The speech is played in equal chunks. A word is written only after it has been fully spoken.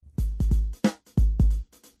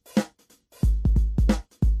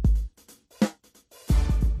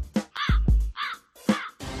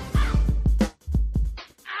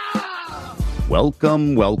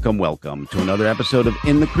Welcome to another episode of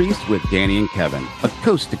In the Crease with Danny and Kevin, a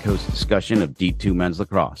coast-to-coast discussion of D2 men's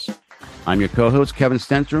lacrosse. I'm your co-host, Kevin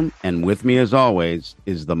Stenstrom, and with me, as always,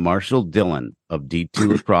 is the Marshall Dillon of D2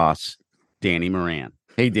 lacrosse, Danny Moran.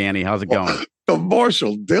 Hey, Danny, how's it going? The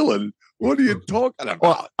Marshall Dillon? What are you talking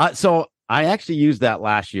about? Well, so I actually used that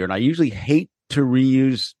last year, and I usually hate to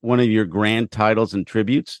reuse one of your grand titles and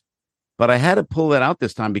tributes, but I had to pull that out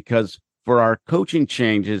this time because for our coaching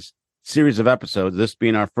changes series of episodes, this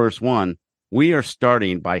being our first one, we are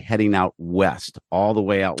starting by heading out west, all the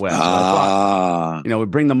way out west. So I thought, we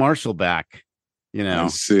bring the Marshall back, I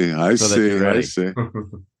see.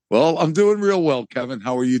 Well, I'm doing real well, Kevin.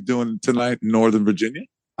 How are you doing tonight in Northern Virginia?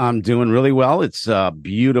 I'm doing really well. It's a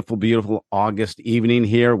beautiful, beautiful August evening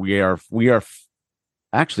here. We are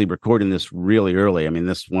actually recording this really early. I mean,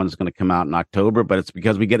 this one's going to come out in October, but it's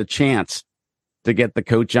because we get a chance to get the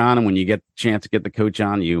coach on. And when you get the chance to get the coach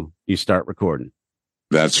on, you start recording.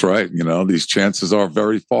 That's right. These chances are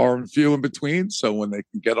very far and few in between. So when they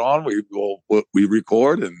can get on, we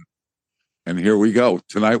record and here we go.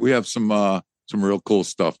 Tonight we have some real cool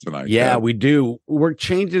stuff tonight. Yeah, we do. We're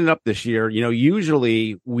changing it up this year.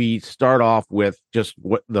 Usually we start off with just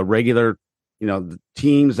what the regular, the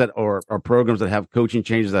teams that or programs that have coaching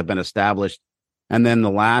changes that have been established. And then the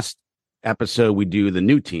last episode, we do the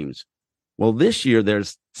new teams. Well, this year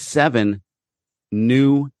there's 7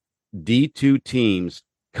 new D2 teams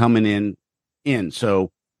coming in.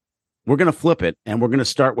 So we're going to flip it and we're going to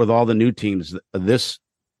start with all the new teams this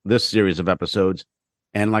series of episodes.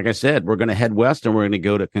 And like I said, we're going to head west and we're going to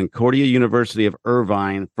go to Concordia University of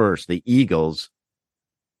Irvine first, the Eagles.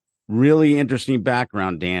 Really interesting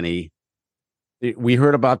background, Danny. We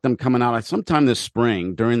heard about them coming out sometime this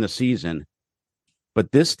spring during the season,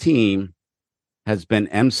 but this team has been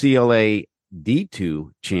MCLA D2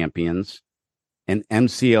 champions and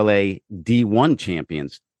MCLA D1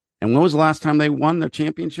 champions. And when was the last time they won their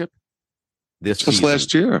championship? Just season.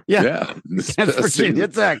 Last year. Yeah. That's Virginia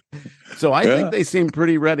Tech. So I think they seem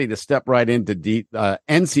pretty ready to step right into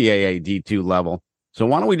NCAA D2 level. So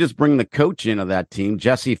why don't we just bring the coach in of that team,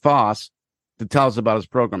 Jesse Foss, to tell us about his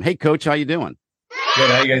program. Hey, Coach, how you doing? Good.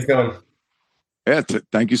 How you guys doing? Yeah,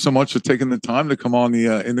 thank you so much for taking the time to come on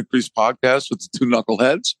the In the Crease podcast with the two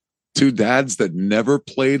knuckleheads, two dads that never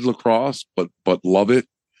played lacrosse but love it.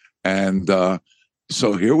 And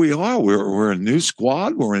so here we are. We're a new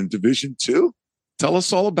squad. We're in Division II. Tell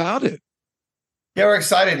us all about it. Yeah, we're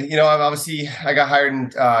excited. I got hired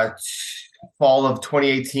in fall of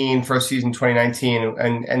 2018, first season 2019,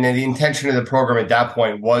 and then the intention of the program at that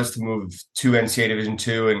point was to move to NCAA Division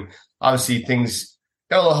II, and obviously things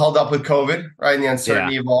got a little held up with COVID, right? And the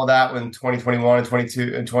uncertainty of all that when 2021 and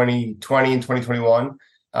 2020 and 2021.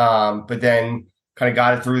 But then kind of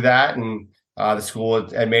got it through that. And the school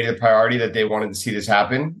had made it a priority that they wanted to see this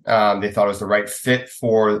happen. They thought it was the right fit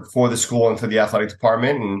for the school and for the athletic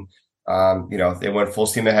department. And, they went full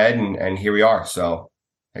steam ahead and here we are. So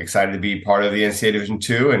excited to be part of the NCAA Division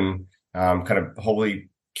II and kind of hopefully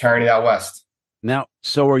carrying it out west. Now,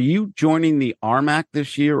 so are you joining the RMAC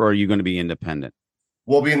this year or are you going to be independent?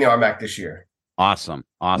 We'll be in the RMAC this year. Awesome.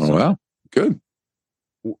 Oh, well, good.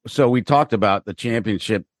 So we talked about the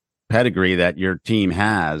championship pedigree that your team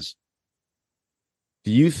has.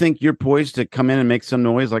 Do you think you're poised to come in and make some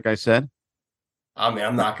noise, like I said? I mean,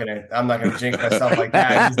 I'm not gonna jinx myself like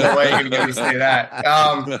that. There's no way you're gonna get me to say that.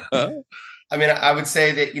 I mean, I would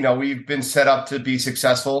say that we've been set up to be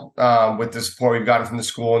successful with the support we've gotten from the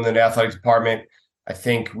school and the athletic department. I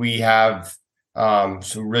think we have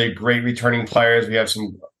some really great returning players. We have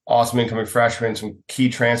some awesome incoming freshmen, some key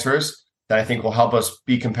transfers that I think will help us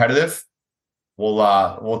be competitive.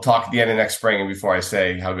 We'll talk at the end of next spring and before I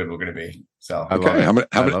say how good we're going to be. So okay,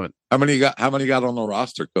 how many you got on the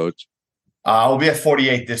roster, Coach? We'll be at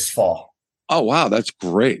 48 this fall. Oh wow, that's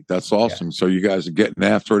great. That's awesome. Yeah. So you guys are getting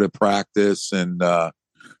after it at practice, and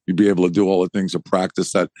you'll be able to do all the things of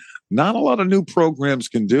practice that not a lot of new programs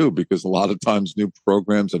can do, because a lot of times new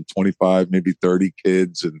programs have 25, maybe 30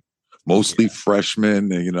 kids and mostly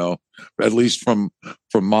freshmen, at least from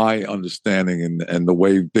my understanding and the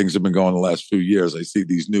way things have been going the last few years. I see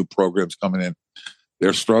these new programs coming in.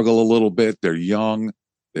 They struggle a little bit. They're young.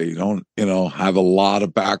 They don't, have a lot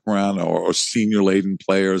of background or senior laden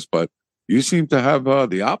players, but you seem to have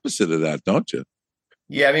the opposite of that, don't you?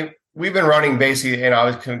 Yeah. I mean, we've been running basically, I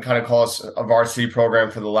would kind of call us a varsity program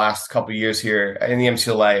for the last couple of years here in the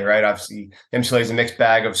MCLA, right? Obviously, MCLA is a mixed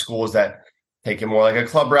bag of schools that take it more like a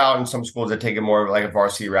club route and some schools that take it more like a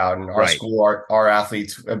varsity route. And our school, our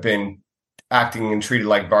athletes have been acting and treated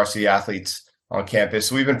like varsity athletes on campus.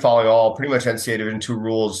 So we've been following all pretty much NCAA Division II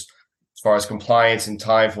rules as far as compliance and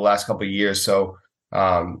time for the last couple of years. So,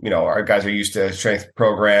 our guys are used to strength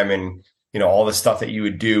program and, all the stuff that you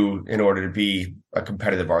would do in order to be a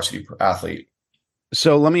competitive varsity athlete.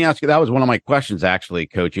 So let me ask you, that was one of my questions, actually,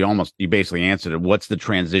 Coach. You basically answered it. What's the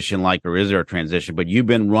transition like, or is there a transition? But you've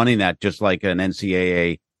been running that just like an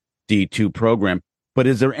NCAA D2 program. But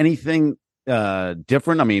is there anything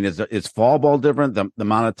different? I mean, is fall ball different? The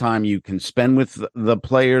amount of time you can spend with the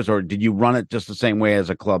players, or did you run it just the same way as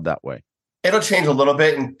a club that way? It'll change a little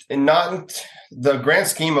bit, and not the grand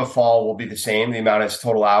scheme of fall will be the same, the amount of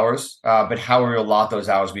total hours, but how we allot those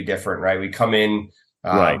hours will be different, right? We come in,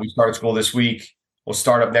 Right. We started school this week. We'll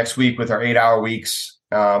start up next week with our 8-hour weeks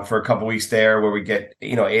for a couple weeks there, where we get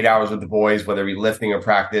 8 hours with the boys, whether it be lifting or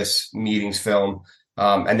practice, meetings, film,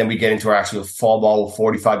 and then we get into our actual fall ball,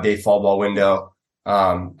 45-day fall ball window,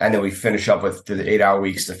 and then we finish up with the 8-hour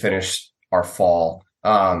weeks to finish our fall,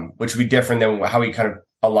 which would be different than how we kind of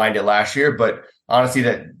aligned it last year. But honestly,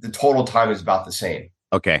 that the total time is about the same.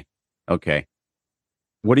 Okay.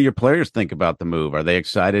 What do your players think about the move? Are they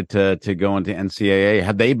excited to go into NCAA?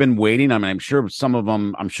 Have they been waiting? I mean, I'm sure some of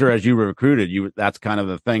them, as you were recruited, that's kind of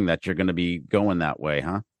the thing that you're going to be going that way,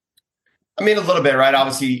 huh? I mean, a little bit, right?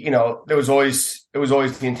 Obviously, it was always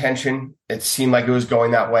the intention. It seemed like it was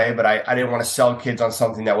going that way, but I didn't want to sell kids on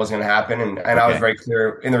something that wasn't going to happen. And I was very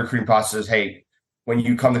clear in the recruiting process, hey, when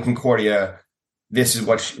you come to Concordia, this is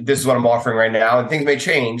what I'm offering right now. And things may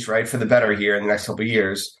change, right, for the better here in the next couple of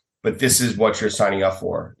years. But this is what you're signing up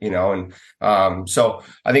for, and so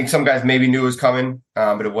I think some guys maybe knew it was coming,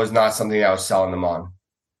 but it was not something that I was selling them on.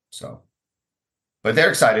 So, but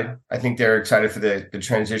they're excited. I think they're excited for the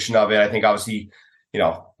transition of it. I think obviously,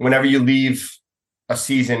 whenever you leave a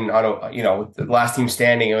season on the last team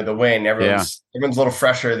standing or the win, everyone's a little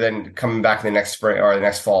fresher than coming back in the next spring or the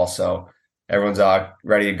next fall. So everyone's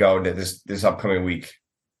ready to go to this upcoming week.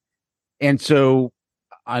 And so,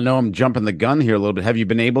 I know I'm jumping the gun here a little bit. Have you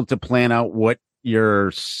been able to plan out what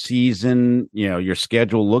your season, your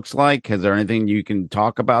schedule looks like? Is there anything you can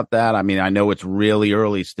talk about that? I mean, I know it's really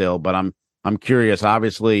early still, but I'm curious.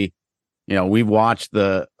 Obviously, we've watched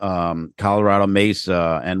the Colorado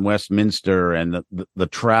Mesa and Westminster and the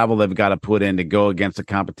travel they've got to put in to go against the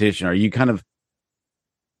competition. Are you kind of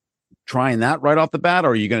trying that right off the bat, or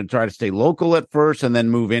are you going to try to stay local at first and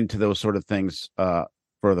then move into those sort of things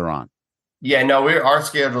further on? Yeah, no, our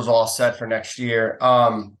schedule's all set for next year.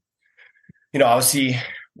 Obviously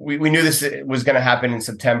we knew this was going to happen in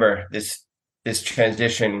September, this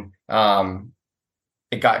transition.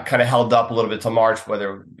 It got kind of held up a little bit till March,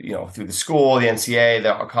 whether, through the school, the NCAA,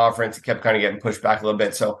 the conference, it kept kind of getting pushed back a little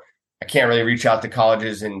bit. So I can't really reach out to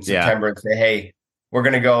colleges in September and say, hey, we're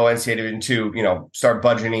going to go NCAA Division 2, start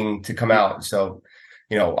budgeting to come out. So,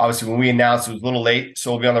 obviously when we announced, it was a little late, so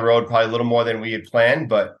we'll be on the road probably a little more than we had planned,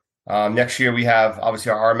 but next year we have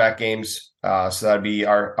obviously our RMAC games. So that'd be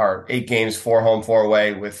our 8 games, 4 home, 4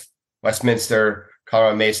 away with Westminster,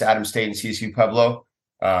 Colorado Mesa, Adams State, and CSU Pueblo.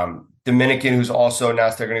 Dominican, who's also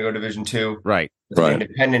announced they're going to go Division 2. Right.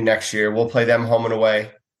 Independent next year. We'll play them home and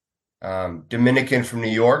away. Dominican from New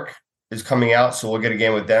York is coming out, so we'll get a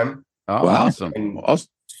game with them. Oh, awesome. And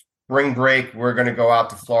spring break, we're going to go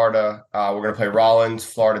out to Florida. We're going to play Rollins,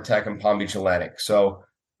 Florida Tech, and Palm Beach Atlantic. So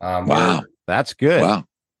wow, that's good. Wow.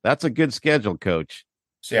 That's a good schedule, Coach.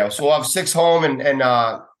 So we'll have 6 home and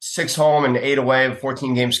 6 home and 8 away, a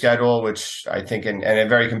 14-game schedule, which I think, and a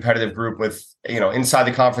very competitive group with, inside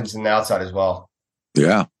the conference and the outside as well.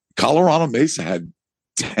 Yeah. Colorado Mesa had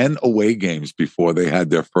 10 away games before they had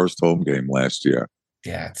their first home game last year.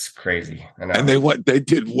 Yeah, it's crazy. And they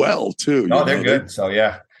did well too. No, they're good.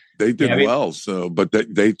 They did well. So, but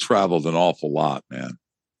they traveled an awful lot, man.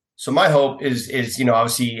 So my hope is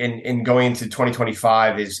obviously in going into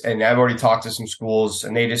 2025 and I've already talked to some schools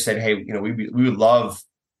and they just said, hey, we would love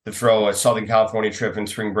to throw a Southern California trip in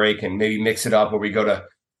spring break and maybe mix it up where we go to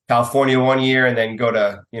California one year and then go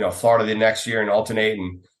to, Florida the next year and alternate.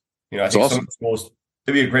 And, I think some schools,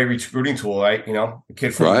 it'd be a great recruiting tool, right? A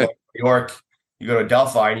kid from New York, you go to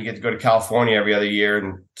Delphi and you get to go to California every other year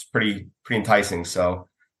and it's pretty enticing. So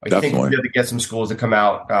I think we'll be able to get some schools to come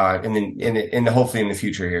out hopefully in the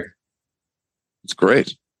future here. It's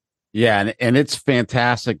great. Yeah, and it's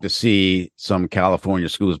fantastic to see some California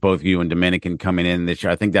schools, both you and Dominican, coming in this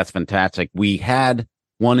year. I think that's fantastic. We had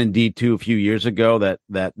one in D2 a few years ago that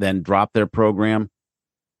then dropped their program.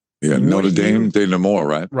 Yeah, Notre Dame, De Namor,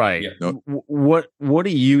 right? Right. Yeah. What do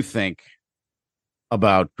you think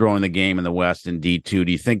about growing the game in the West in D2?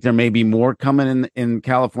 Do you think there may be more coming in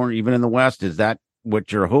California, even in the West? Is that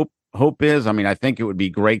what your hope is? I mean, I think it would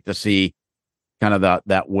be great to see kind of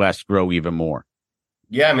that West grow even more.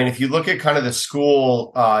 Yeah, I mean, if you look at kind of the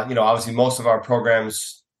school, obviously most of our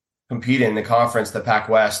programs compete in the conference, the Pac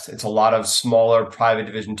West. It's a lot of smaller private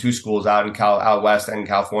Division II schools out west and in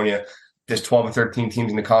California. There's 12 or 13 teams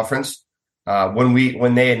in the conference.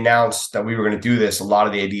 When they announced that we were going to do this, a lot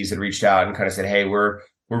of the ADs had reached out and kind of said, "Hey, we're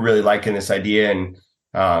really liking this idea, and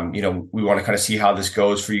we want to kind of see how this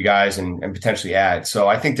goes for you guys and potentially add." So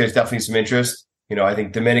I think there's definitely some interest. I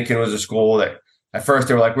think Dominican was a school that at first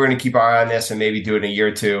they were like, "We're going to keep our eye on this and maybe do it in a year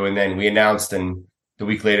or two," and then we announced, and the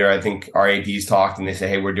week later, I think our ADs talked and they said,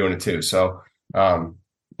 "Hey, we're doing it too." So I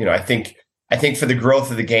think for the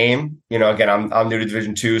growth of the game, again, I'm new to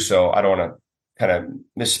Division II, so I don't want to kind of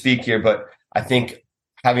misspeak here, but I think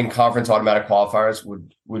having conference automatic qualifiers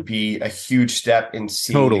would be a huge step in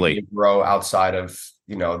seeing it grow outside of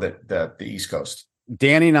the East Coast.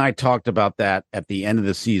 Danny and I talked about that at the end of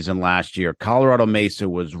the season last year. Colorado Mesa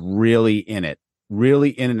was really in it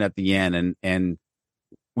at the end, and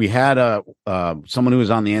we had someone who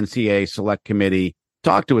was on the NCAA select committee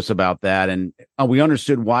talk to us about that, and we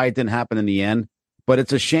understood why it didn't happen in the end. But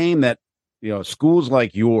it's a shame that schools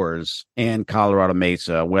like yours and Colorado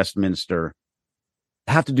Mesa, Westminster,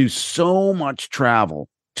 have to do so much travel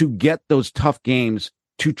to get those tough games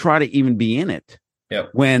to try to even be in it. Yep.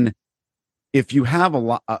 When if you have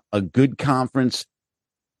a good conference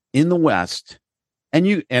in the West, and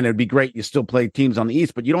it'd be great, you still play teams on the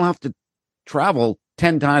East, but you don't have to travel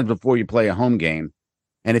 10 times before you play a home game.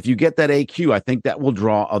 And if you get that AQ, I think that will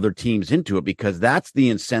draw other teams into it because that's the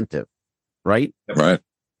incentive, right? Right.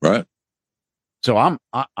 So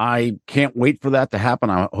I can't wait for that to happen.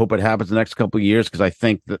 I hope it happens the next couple of years because I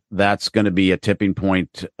think that's going to be a tipping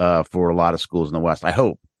point for a lot of schools in the West. I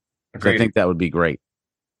hope. I think that would be great.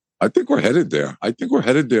 I think we're headed there. I think we're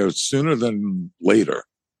headed there sooner than later,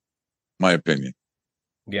 my opinion.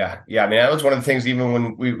 Yeah. I mean, that was one of the things, even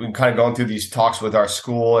when we kind of going through these talks with our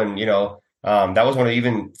school, and that was one of,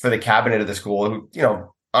 even for the cabinet of the school,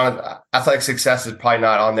 on athletic success is probably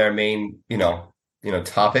not on their main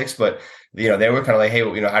topics, but they were kind of like, "Hey,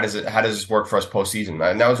 how does this work for us postseason?"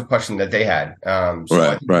 And that was a question that they had. I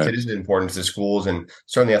think it is important to the schools and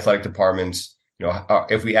certainly athletic departments.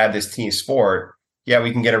 If we add this team sport, yeah,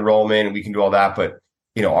 we can get enrollment and we can do all that, but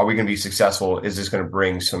are we going to be successful? Is this going to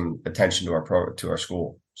bring some attention to our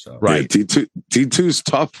school? So right, D2 is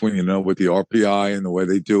tough when with the RPI and the way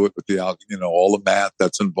they do it with the all the math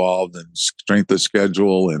that's involved and strength of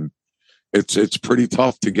schedule, and it's pretty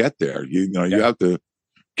tough to get there. You have to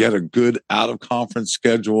get a good out of conference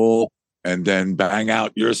schedule and then bang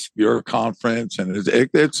out your conference, and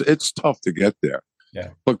it's tough to get there.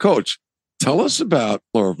 Yeah, but Coach, tell us about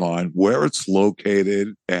Irvine, where it's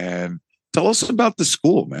located, and tell us about the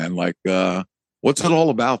school, man. Like, what's it all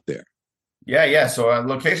about there? Yeah. So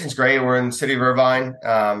location's great. We're in the city of Irvine.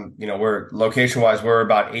 We're location-wise, we're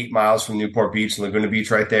about 8 miles from Newport Beach, Laguna Beach,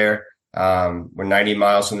 right there. We're 90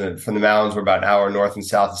 miles from the mountains. We're about an hour north and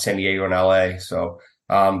south of San Diego and LA. So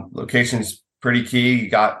location's pretty key. You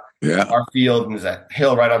got our field, and there's a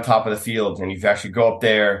hill right on top of the field, and if you actually go up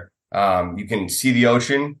there, you can see the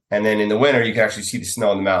ocean, and then in the winter you can actually see the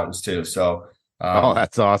snow in the mountains too. So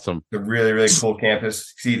that's awesome. It's a really, really cool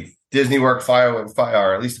campus. See Disney work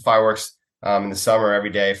or at least the fireworks in the summer every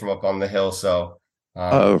day from up on the hill. So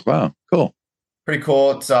wow, cool. Pretty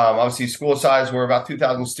cool. It's obviously school size. We're about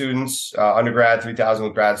 2,000 students, undergrad, 3,000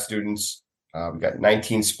 with grad students. We've got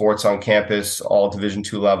 19 sports on campus, all Division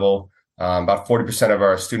II level. About 40% of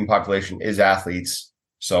our student population is athletes.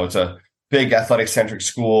 So it's a big athletic centric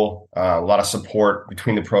school, a lot of support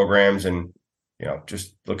between the programs and,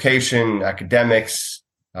 just location, academics.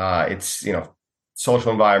 It's,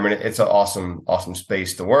 social environment. It's an awesome, awesome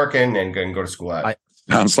space to work in and go to school at.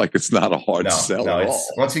 Sounds like it's not a hard sell at all.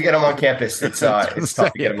 Once you get them on campus, it's tough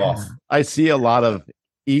to get them off. I see a lot of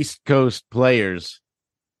East Coast players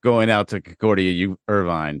going out to Concordia,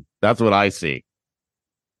 Irvine. That's what I see.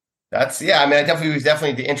 I mean,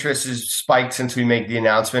 definitely the interest has spiked since we made the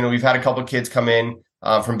announcement. We've had a couple of kids come in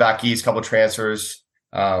from back east, a couple of transfers,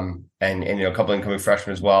 and a couple of incoming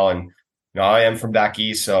freshmen as well. And I am from back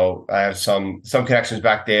east, so I have some connections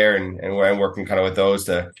back there, and I'm working kind of with those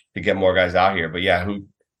to get more guys out here. But yeah,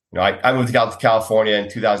 I moved out to California in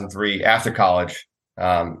 2003 after college,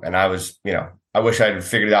 and I was, I wish I had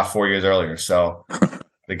figured it out 4 years earlier. So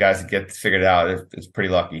the guys that get figured out, it's pretty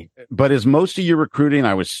lucky. But is most of your recruiting,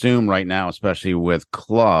 I would assume right now, especially with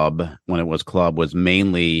club, when it was club, was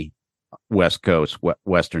mainly West Coast,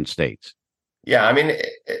 Western states? Yeah, I mean,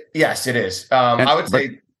 yes, it is. I would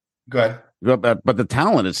say. Go ahead. But the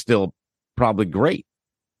talent is still probably great.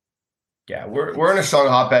 Yeah, we're in a strong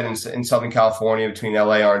hotbed in Southern California between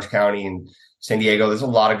LA, Orange County, and San Diego. There's a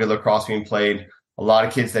lot of good lacrosse being played. a lot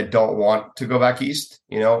of kids that don't want to go back east,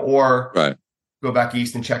 or Right. go back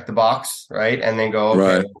east and check the box, right, and then go,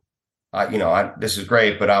 okay, Right. this is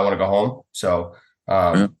great, but I want to go home. So,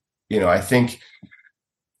 Yeah. I think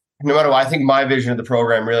no matter what, I think my vision of the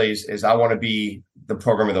program really is I want to be the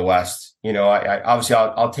program of the West. I obviously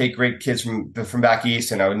I'll take great kids from back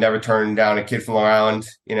east, and I would never turn down a kid from Long Island.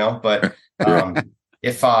 But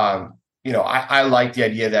if I like the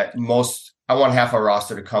idea that I want half our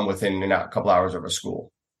roster to come within a couple hours of a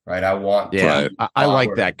school, right? I want, I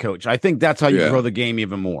like that, Coach. I think that's how you grow the game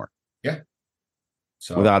even more. Yeah,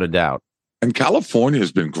 so without a doubt. And California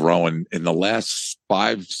has been growing in the last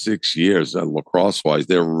 5-6 years, lacrosse wise.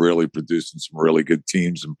 They're really producing some really good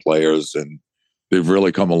teams and players, and they've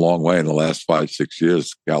really come a long way in the last 5-6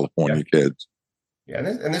 years. California kids. Yeah,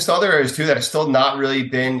 and there's other areas too that have still not really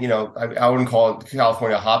been, I wouldn't call it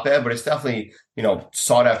California a hotbed, but it's definitely,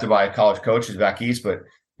 sought after by college coaches back east. But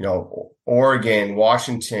Oregon,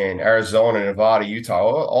 Washington, Arizona, Nevada, Utah,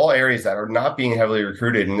 all areas that are not being heavily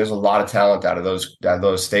recruited, and there's a lot of talent out of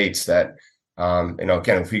those states that.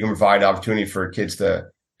 Again, if we can provide opportunity for kids to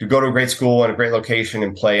go to a great school and a great location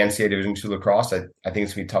and play NCAA Division II lacrosse, I think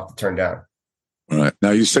it's going to be tough to turn down. All right.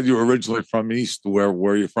 Now, you said you were originally from East. Where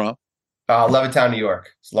are you from? Levittown, New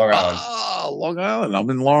York. It's Long Island. Oh, Long Island.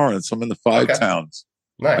 I'm in Lawrence. I'm in the five towns.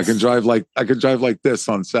 Nice. I can drive like this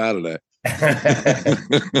on Saturday.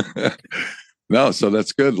 No, so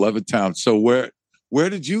that's good. Levittown. So where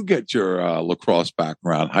did you get your lacrosse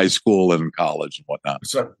background, high school and college and whatnot?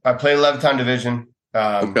 So I played Levittown Division.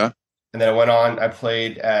 Okay. And then I went on. I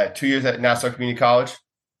played 2 years at Nassau Community College.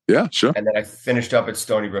 Yeah, sure. And then I finished up at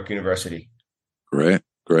Stony Brook University. Great.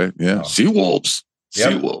 Yeah. Seawolves.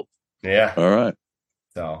 Yep. Seawolves. Yeah. All right.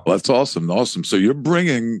 So well, that's awesome. Awesome. So you're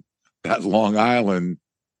bringing that Long Island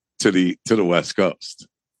to the West Coast.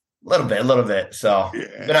 A little bit. So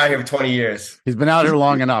been out here for 20 years. He's been out here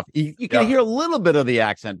long enough. You can hear a little bit of the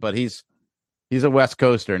accent, but he's a West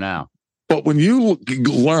Coaster now. But when you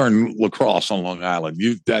learn lacrosse on Long Island,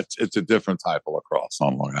 it's a different type of lacrosse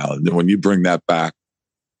on Long Island. And when you bring that back,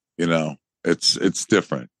 it's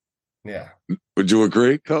different. Yeah. Would you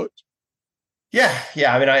agree, Coach? Yeah.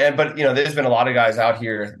 I mean, but there's been a lot of guys out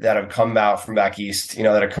here that have come out from back east,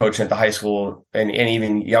 that are coaching at the high school and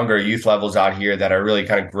even younger youth levels out here that are really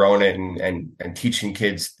kind of growing it and teaching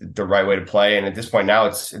kids the right way to play. And at this point now,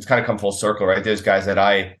 it's kind of come full circle, right? There's guys that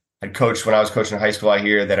I had coached when I was coaching high school out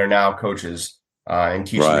here that are now coaches and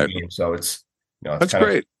teaching the game. So it's that's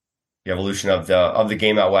great. The evolution of the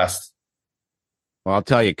game out west. Well, I'll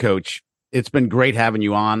tell you, Coach, it's been great having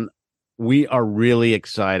you on. We are really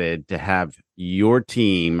excited to have your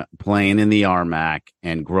team playing in the RMAC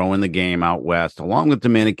and growing the game out west, along with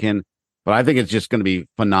Dominican. But I think it's just going to be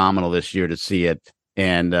phenomenal this year to see it.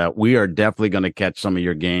 And we are definitely going to catch some of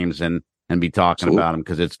your games and be talking about them,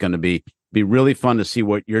 because it's going to be really fun to see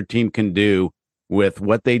what your team can do with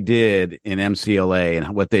what they did in MCLA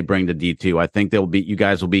and what they bring to D2. I think you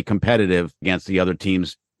guys will be competitive against the other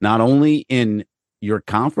teams, not only in your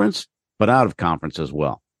conference, but out of conference as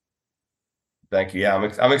well. Thank you. Yeah,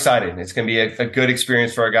 I'm excited. It's going to be a good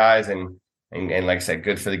experience for our guys, and like I said,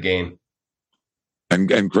 good for the game.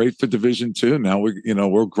 And great for Division II. Now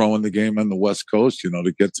we're growing the game on the West Coast.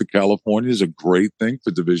 To get to California is a great thing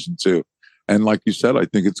for Division II. And like you said, I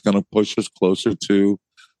think it's going to push us closer to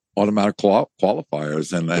automatic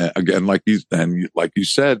qualifiers. And again, like you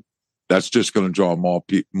said, that's just going to draw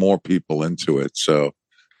more people into it. So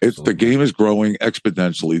the game is growing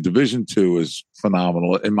exponentially. Division II is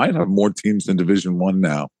phenomenal. It might have more teams than Division I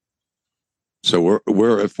now. So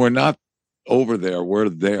if we're not over there, we're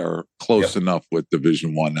there close enough with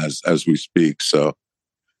Division I as we speak. So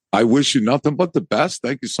I wish you nothing but the best.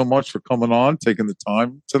 Thank you so much for coming on, taking the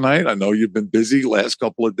time tonight. I know you've been busy last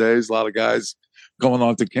couple of days. A lot of guys going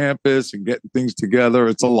onto campus and getting things together.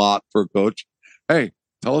 It's a lot for a coach. Hey,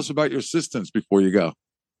 tell us about your assistants before you go.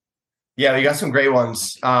 Yeah, we got some great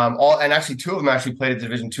ones. And actually, two of them actually played at the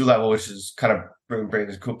Division II level, which is kind of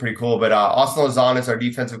pretty cool. But Austin Lozano is our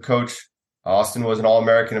defensive coach. Austin was an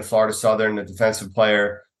All-American at Florida Southern, a defensive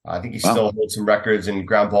player. I think he still holds some records in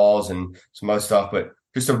ground balls and some other stuff, but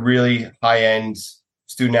just a really high-end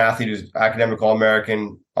student athlete who's academic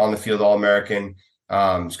All-American, on the field All-American.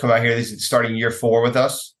 He's come out here. This is starting year 4 with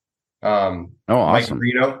us. Awesome. Mike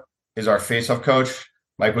Reno is our face-off coach.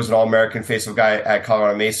 Mike was an All-American face-off guy at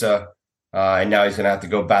Colorado Mesa. And now he's going to have to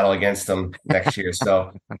go battle against them next year.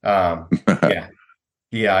 So,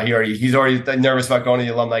 he's already nervous about going to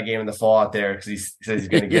the alumni game in the fall out there, because he says he's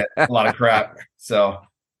going to get a lot of crap. So,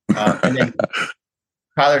 and then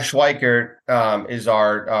Tyler Schweikert is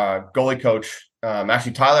our goalie coach.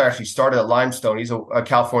 Actually, Tyler actually started at Limestone. He's a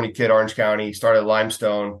California kid, Orange County. He started at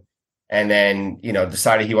Limestone, and then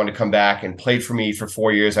decided he wanted to come back and played for me for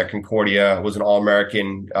 4 years at Concordia. Was an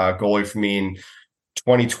All-American goalie for me in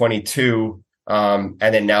 2022, and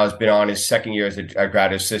then now has been on his second year as a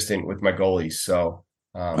grad assistant with my goalies. So,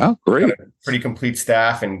 wow, great, pretty complete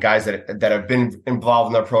staff and guys that have been involved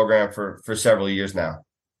in our program for several years now.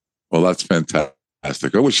 Well, that's fantastic.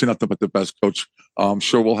 I wish you nothing but the best, Coach. I'm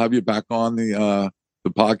sure we'll have you back on the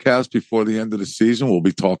podcast before the end of the season. We'll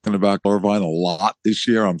be talking about Irvine a lot this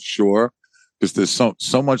year, I'm sure, because there's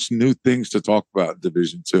so much new things to talk about in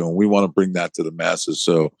Division II, and we want to bring that to the masses.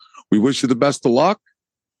 So we wish you the best of luck,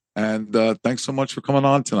 and thanks so much for coming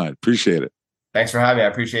on tonight. Appreciate it. Thanks for having me. I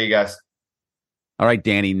appreciate you guys. All right,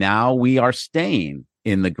 Danny, now we are staying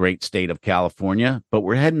in the great state of California, but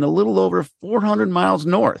we're heading a little over 400 miles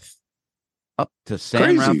north up to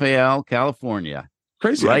San Rafael, California.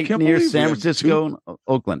 Crazy. Right near San Francisco and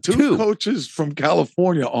Oakland. Two coaches from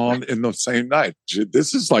California on in the same night.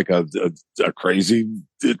 This is like a crazy,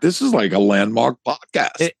 this is like a landmark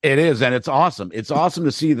podcast. It is, and it's awesome. It's awesome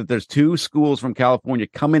to see that there's two schools from California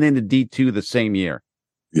coming into D2 the same year.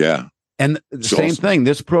 Yeah. And the same thing,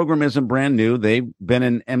 this program isn't brand new. They've been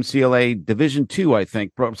in MCLA Division II, I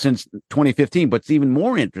think, since 2015. But it's even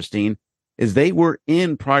more interesting is they were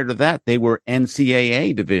in, prior to that, they were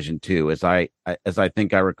NCAA Division II, as I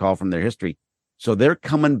think I recall from their history. So they're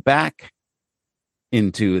coming back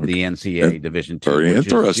into the NCAA Division II. Very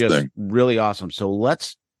interesting. Just really awesome. So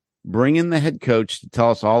let's bring in the head coach to tell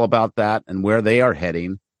us all about that and where they are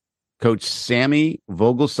heading. Coach Sammy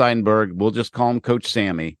Vogel-Seidenberg. We'll just call him Coach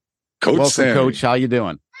Sammy. Welcome, Sammy. Coach. How you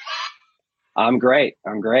doing? I'm great.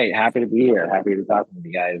 Happy to be here. Happy to talk with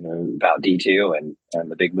you guys about D2 and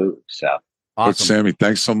the big move. So, awesome. Coach Sammy,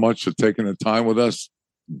 thanks so much for taking the time with us.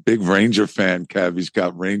 Big Ranger fan, Kev. He's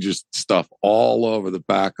got Rangers stuff all over the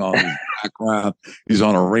back on his background. He's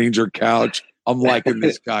on a Ranger couch. I'm liking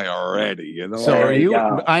this guy already. You know. So, are you?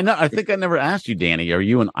 I think I never asked you, Danny. Are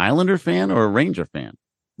you an Islander fan or a Ranger fan?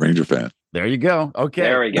 Ranger fan. There you go. Okay.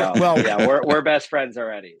 There we go. Well, yeah, we're best friends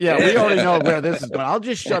already. Yeah, we already know where this is going. I'll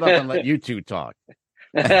just shut up and let you two talk.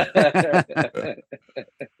 Well,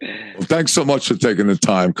 thanks so much for taking the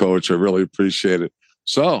time, Coach. I really appreciate it.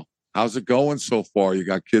 So, how's it going so far? You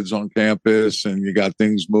got kids on campus and you got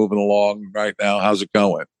things moving along right now. How's it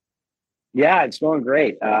going? Yeah, it's going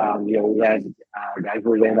great. We had guys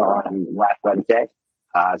were in on last Wednesday.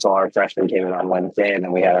 So our freshmen came in on Wednesday, and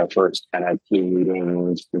then we had our first kind of team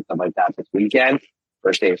meetings and stuff like that this weekend.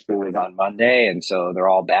 First day of school is on Monday, and so they're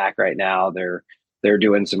all back right now. They're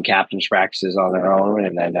doing some captain's practices on their own,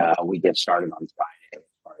 and then we get started on Friday as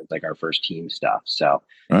far as like our first team stuff. So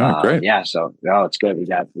great. Yeah, so no, it's good. We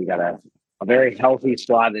got a very healthy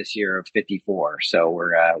squad this year of 54. So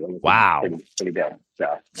we're wow, pretty good. So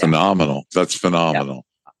yeah. Phenomenal. That's phenomenal.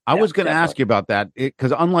 Yeah. I was going to ask you about that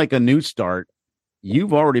because unlike a new start,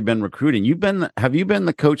 you've already been recruiting. Have you been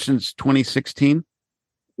the coach since 2016?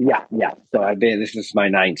 Yeah. So this is my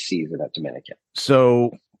 9th season at Dominican.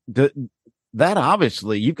 So that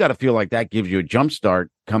obviously you've got to feel like that gives you a jump start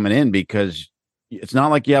coming in because it's not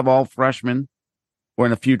like you have all freshmen or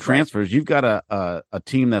in a few transfers. You've got a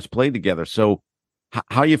team that's played together. So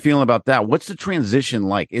how are you feeling about that? What's the transition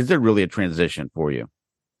like? Is there really a transition for you?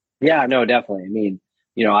 Yeah, no, definitely. I mean,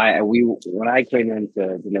 when I came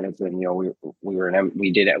into Dominican, we were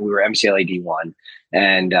MCLA D1,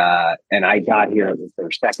 and I got here. It was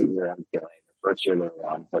their second year MCLA. The first year they were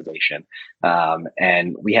on probation,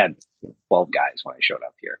 and we had 12 guys when I showed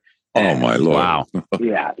up here. Oh my Lord! Wow.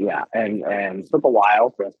 Yeah, and it took a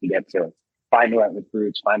while for us to get to find the right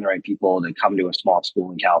recruits, find the right people to come to a small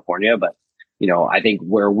school in California, but. I think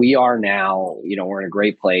where we are now, we're in a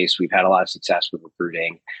great place. We've had a lot of success with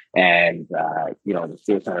recruiting and, the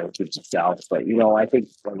school center recruits itself. But, I think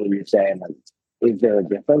what you're saying, like, is there a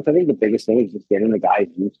difference? I think the biggest thing is just getting the guys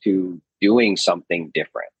used to doing something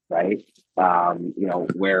different, right?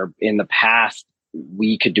 Where in the past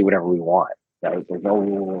we could do whatever we want, right? There's no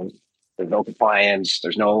rules. There's no compliance.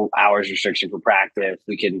 There's no hours restriction for practice.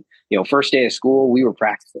 We can, first day of school, we were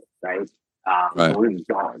practicing, right? Right. So we're just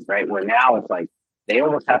gone, right? Where now it's like they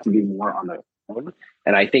almost have to be more on their own.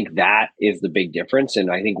 And I think that is the big difference.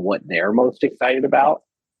 And I think what they're most excited about,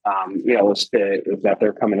 is that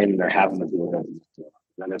they're coming in and they're having to do it.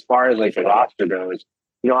 And as far as like the roster goes,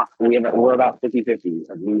 we're about 50-50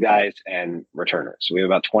 of new guys and returners. So we have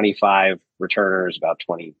about 25 returners, about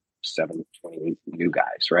 27, 28 new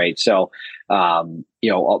guys, right? So,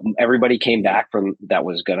 everybody came back that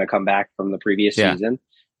was going to come back from the previous season.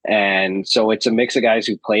 And so it's a mix of guys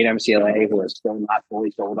who played MCLA who are still not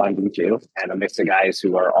fully sold on D2, and a mix of guys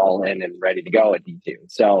who are all in and ready to go at D2.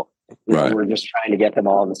 So we're just trying to get them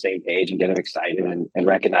all on the same page and get them excited and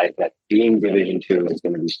recognize that being Division 2 is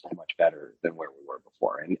going to be so much better than where we were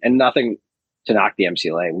before. And nothing to knock the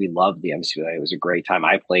MCLA. We loved the MCLA. It was a great time.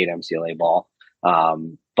 I played MCLA ball.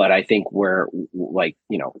 But I think we're like,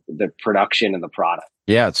 the production and the product.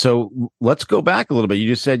 Yeah. So let's go back a little bit. You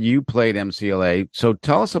just said you played MCLA. So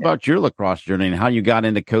tell us about your lacrosse journey and how you got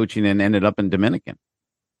into coaching and ended up in Dominican.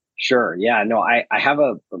 Sure. Yeah. No, I have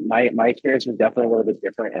my experience was definitely a little bit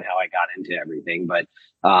different in how I got into everything. But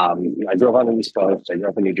I grew up on the East Coast. I grew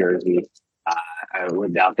up in New Jersey. I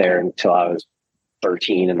lived out there until I was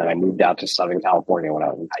 13, and then I moved out to Southern California when I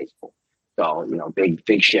was in high school. So,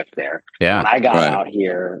 big shift there. Yeah. When I got out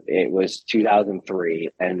here, it was 2003,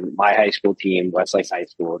 and my high school team, Westlake High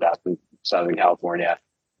School, out in Southern California,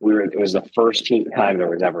 it was the first time there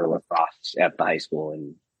was ever lacrosse at the high school.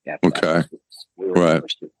 And we were the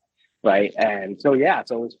first team. Right. And so,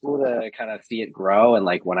 so it was cool to kind of see it grow. And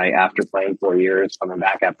like after playing 4 years, coming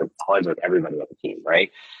back after college with everybody on the team.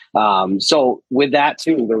 Right. So with that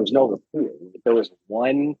too, there was no recruiting. There was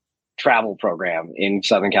one travel program in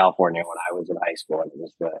Southern California when I was in high school, and it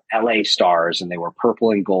was the LA Stars, and they were purple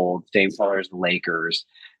and gold, same color as the Lakers.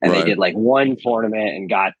 And they did like one tournament and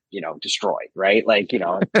got, destroyed. Right.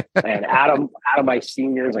 And Adam, my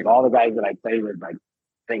seniors, like all the guys that I played with, like,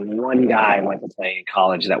 I think one guy went to play in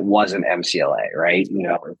college that wasn't MCLA, right?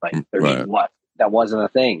 It's like that wasn't a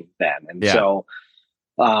thing then. And so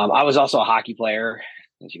I was also a hockey player,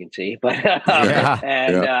 as you can see, but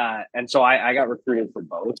and so I got recruited for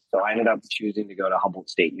both. So I ended up choosing to go to Humboldt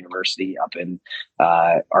State University up in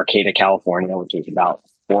Arcata, California, which is about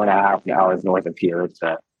 4.5 hours north of here. It's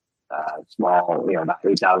a small, about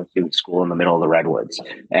 8,000 student school in the middle of the Redwoods.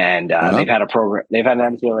 And they've had an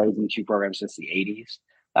MCLA D2 program since the 80s.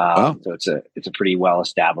 So it's a pretty well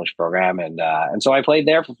established program, and so I played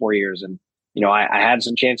there for 4 years, and I had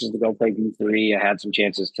some chances to go play D3. I had some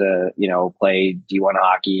chances to play D1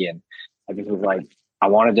 hockey, and I just was like, I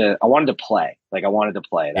wanted to play. Like I wanted to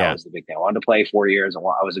play. That was the big thing. I wanted to play 4 years. I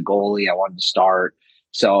was a goalie. I wanted to start.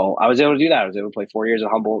 So I was able to do that. I was able to play 4 years at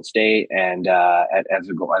Humboldt State, and as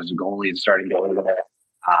a goalie and starting goalie there.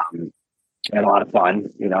 Had a lot of fun,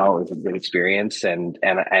 it was a good experience. And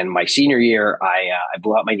my senior year, I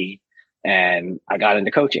blew out my knee and I got into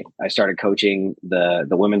coaching. I started coaching the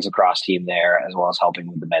women's lacrosse team there, as well as helping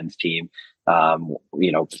with the men's team,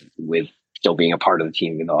 with still being a part of the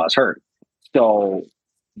team, even though I was hurt. So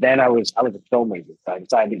then I was a film major. So I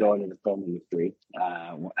decided to go into the film industry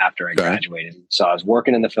after I graduated. So I was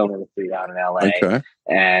working in the film industry down in LA,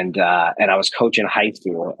 and I was coaching high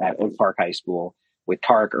school at Oak Park High School with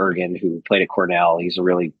Tarek Ergin, who played at Cornell. He's a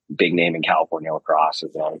really big name in California lacrosse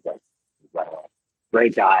as well. He's a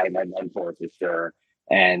great guy, my mentor for sure.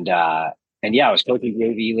 And I was coaching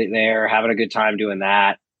JV there, having a good time doing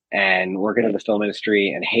that, and working in the film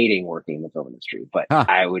industry and hating working in the film industry. But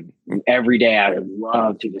every day I would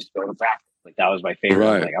love to just go to practice. Like that was my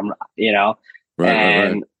favorite. Like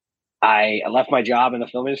I left my job in the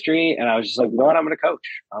film industry, and I was just like, I'm going to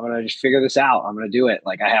coach. I'm going to just figure this out. I'm going to do it.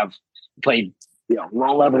 Like I have played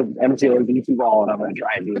low level MCLA D2 ball, and I'm going to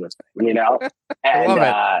try and do this thing,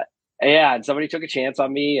 And and somebody took a chance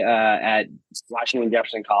on me at Washington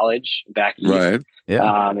Jefferson College back east,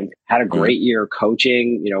 and had a great year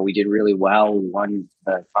coaching. We did really well. We won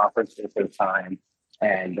the conference for the first time,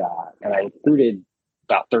 and I recruited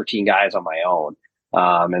about 13 guys on my own.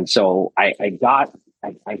 And so I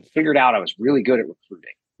figured out I was really good at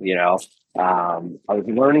recruiting. I was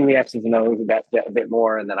learning the X's and O's a bit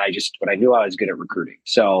more, and then but I knew I was good at recruiting.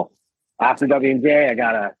 So after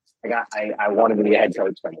WNJ, I wanted to be a head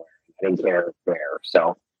coach somewhere. I didn't care where.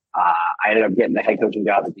 So I ended up getting the head coaching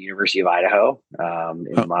job at the University of Idaho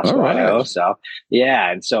in Moscow, Idaho. So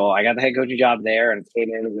and so I got the head coaching job there, and came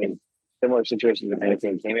in with similar situations in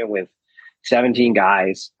Dominican. Came in with 17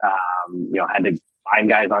 guys. Had to find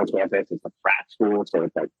guys on campus. It's a frat school, so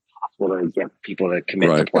it's like possible to get people to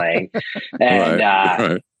commit to playing.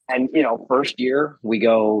 And first year we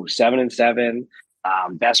go 7-7,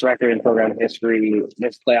 best record in program history,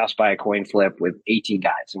 missed playoffs by a coin flip with 18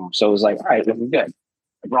 guys. And so it was like, all right, this is good.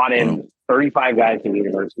 I brought in 35 guys from the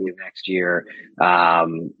university the next year.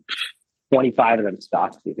 25 of them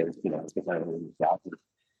stuck because,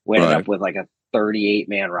 we ended up with like a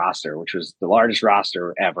 38-man roster, which was the largest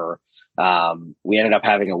roster ever. We ended up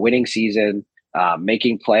having a winning season,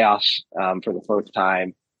 making playoffs for the first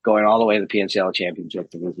time, going all the way to the PNCL championship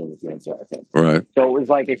to losing the PNCL championship. Right. So it was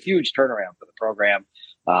like a huge turnaround for the program.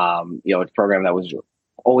 It's a program that was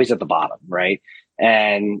always at the bottom, right?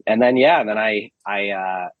 And then yeah, and then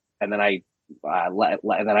I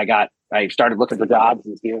started looking for jobs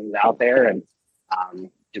and seeing what was out there, and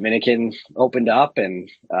Dominican opened up, and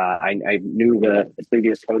I knew the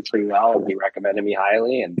previous coach pretty well, and he recommended me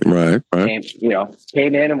highly, and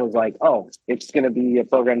came in and was like, oh, it's going to be a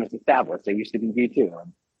program that's established. They used to be D2.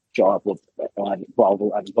 And show up with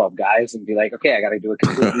 12 guys and be like, okay, I got to do a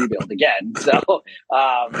complete rebuild again. So,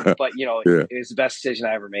 but it was the best decision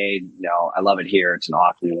I ever made. I love it here. It's an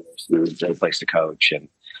awesome university, it's a great place to coach, and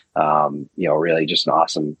really just an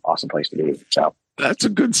awesome place to be. So that's a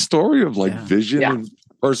good story of vision and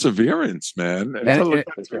perseverance, man. And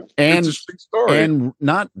interesting story. And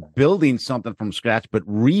not building something from scratch, but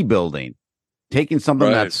rebuilding, taking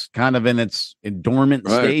something that's kind of in its dormant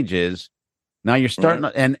stages. Now you're starting,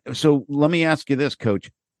 and so let me ask you this,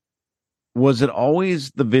 Coach. Was it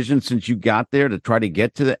always the vision since you got there to try to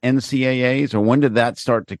get to the NCAAs, or when did that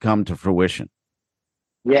start to come to fruition?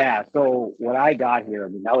 Yeah, so when I got here,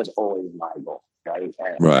 that was always my goal, right?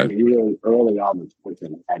 And really early on was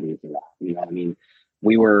heading for that.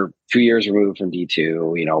 We were 2 years removed from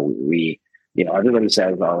D2. Everybody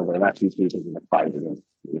says, oh, the left these pieces in the fight against,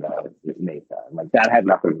 Mesa. And that had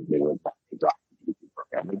nothing to do with that.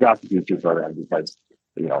 We dropped the D2 program because,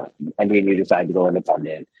 NDNU decided to go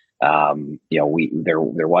independent.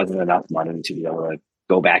 There wasn't enough money to be able to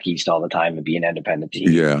go back east all the time and be an independent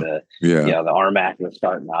team. The RMAC was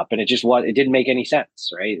starting up, and it didn't make any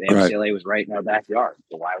sense, right? The MCLA was right in our backyard.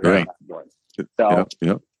 So why would I not join? So,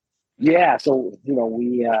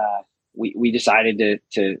 we decided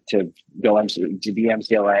to go to be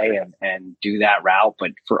MCLA and do that route.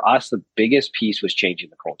 But for us, the biggest piece was changing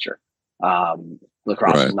the culture.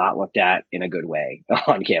 Lacrosse was not looked at in a good way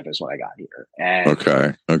on campus when I got here. And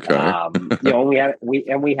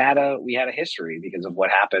we had a history because of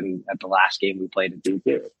what happened at the last game we played at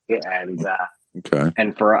D2.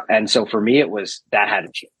 And so for me, it was that had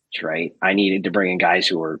to change, right? I needed to bring in guys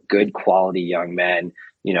who were good quality young men,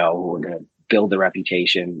 who were going to build the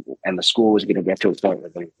reputation, and the school was going to get to a point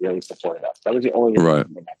where they really supported us. That was the only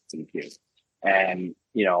reason the next D2. And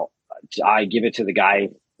I give it to the guy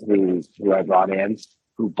who I brought in,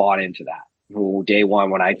 who bought into that, who day one,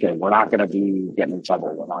 when I said, we're not going to be getting in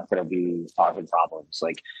trouble, we're not going to be causing problems.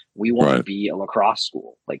 We want to be a lacrosse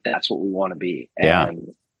school. That's what we want to be.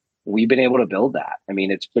 And we've been able to build that.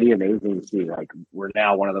 It's pretty amazing to see, we're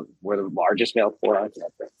the largest male sport on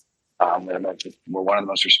campus. We're one of the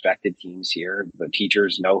most respected teams here. The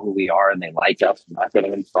teachers know who we are and they like us. We're not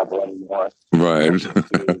getting in trouble anymore. Right.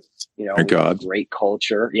 We have a great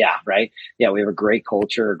culture. Yeah. Right. Yeah. We have a great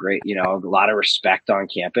culture, a lot of respect on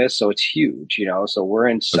campus. So it's huge, so we're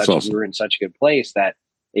in such a good place that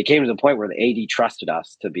it came to the point where the AD trusted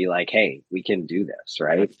us to be like, hey, we can do this.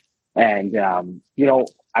 Right. And,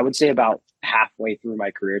 I would say about halfway through my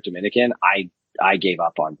career at Dominican, I gave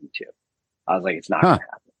up on D2. I was like, it's not going to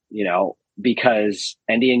happen, because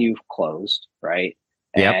NDNU closed. Right.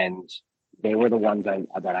 And they were the ones that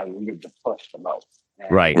I needed to push the most. And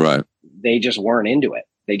right. They just weren't into it.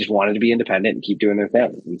 They just wanted to be independent and keep doing their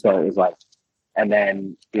thing. And so it was like, and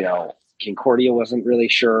then, Concordia wasn't really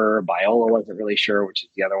sure. Biola wasn't really sure, which is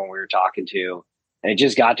the other one we were talking to. And it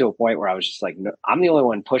just got to a point where I was just like, no, I'm the only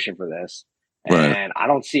one pushing for this. And I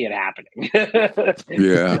don't see it happening.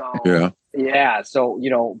 So,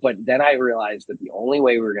 but then I realized that the only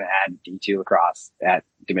way we were going to add D2 lacrosse at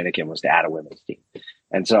Dominican was to add a women's team.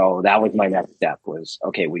 And so that was my next step was,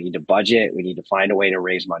 okay, we need to budget. We need to find a way to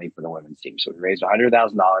raise money for the women's team. So we raised $100,000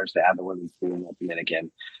 to add the women's team at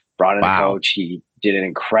Dominican, brought in a coach. He did an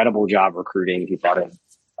incredible job recruiting. He brought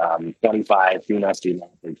in 25 female students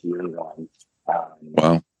in year one.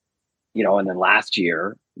 Wow. And then last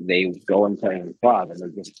year they go and play in the club and they're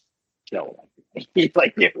just it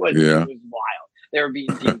was wild. They were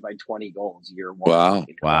beating teams by 20 goals year one.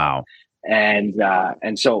 Wow.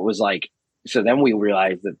 And so it was like, so then we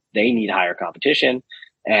realized that they need higher competition.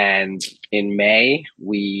 And in May,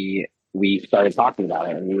 we started talking about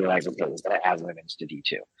it and we were like, okay, we're going to add women's to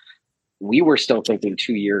D2. We were still thinking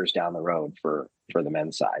 2 years down the road for the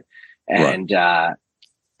men's side. And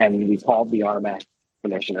we called the RMAC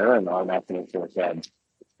commissioner, and the RMAC commissioner said,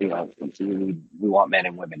 we want men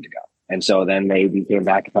and women to go. And so then they came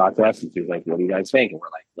back and talked to us, and she was like, what do you guys think? And we're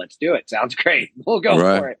like, let's do it. Sounds great. We'll go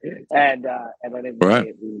for it. And then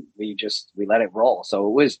we let it roll.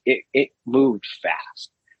 So it moved fast.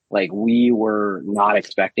 We were not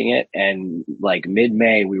expecting it. And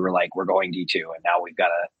mid-May, we were like, we're going D2, and now we've got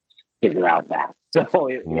to figure out that. So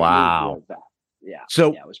it moved really fast. Yeah.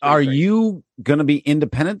 So are you going to be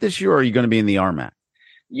independent this year, or are you going to be in the RMAC?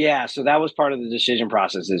 Yeah, so that was part of the decision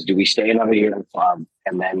process: is do we stay another year in the club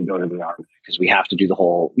and then go to the Army? Because we have to do the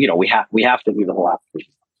whole, we have to do the whole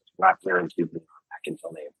application process. We're not guaranteed to be back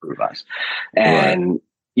until they approve us, and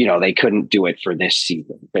they couldn't do it for this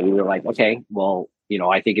season. But we were like, okay, well,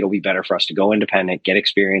 I think it'll be better for us to go independent, get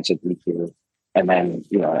experience at D2, and then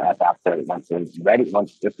at that point, once it's ready, if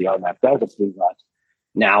the RMAC does approve us,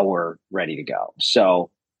 now we're ready to go. So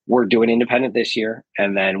we're doing independent this year,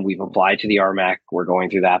 and then we've applied to the RMAC. We're going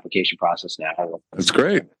through the application process now. That's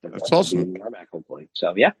great. That's awesome. RMAC, hopefully.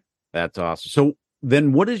 So yeah, that's awesome. So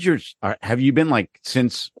then, what is have you been like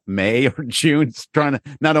since May or June trying to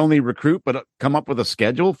not only recruit but come up with a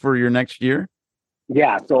schedule for your next year?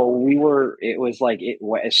 Yeah. So it was like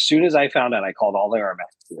as soon as I found out, I called all the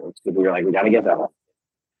RMAC. We were like, we got to get that one.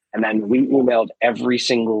 And then we emailed every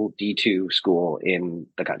single D2 school in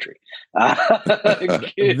the country.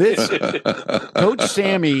 Coach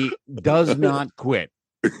Sammy does not quit.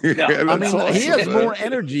 No, I mean, awesome, he has more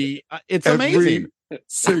energy. It's amazing.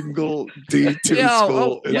 Single D2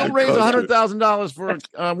 school. We'll raise $100,000 for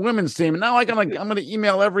a women's team. And now I'm gonna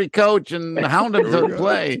email every coach and hound them to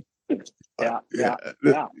play. Yeah.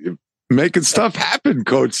 Making stuff happen,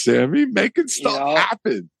 Coach Sammy. Making stuff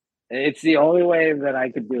happen. It's the only way that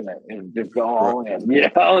I could do it, and just go all in.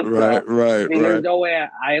 Right. There's no way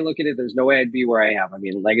I look at it. There's no way I'd be where I am. I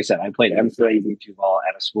mean, like I said, I played M3 D2 ball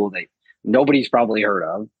at a school that nobody's probably heard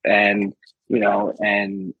of, and I've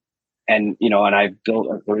built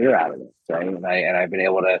a career out of it, right? And I've been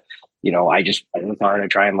able to, I work hard, I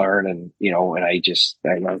try and learn, and I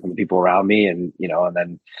learn from the people around me, and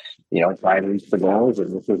then try and reach the goals,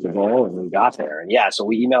 and this was the goal, and we got there. And so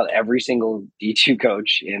we emailed every single D2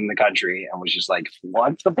 coach in the country and was just like,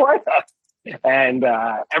 what's the plan? And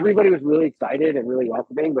everybody was really excited and really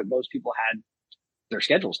welcoming, but most people had their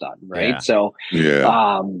schedules done, right? Yeah. So,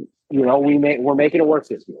 we're making it work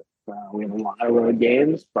this year. We have a lot of road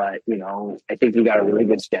games, but I think we got a really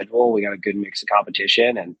good schedule. We got a good mix of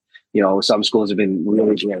competition, and some schools have been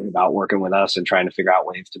really genuine about working with us and trying to figure out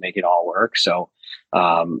ways to make it all work. So,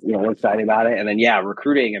 we're excited about it. And then,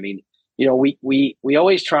 recruiting. I mean, we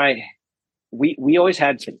always try. We always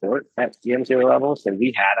had support at the MCA level, so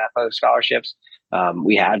we had athletic scholarships.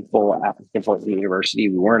 We had full applicant for the university.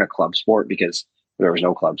 We weren't a club sport because there was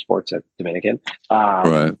no club sports at Dominican.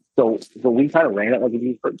 Right. So we kind of ran it like a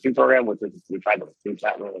D2 program, which we tried to recruit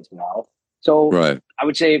that way as well. So I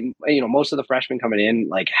would say, most of the freshmen coming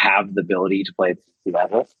in have the ability to play at the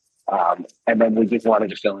level. And then we just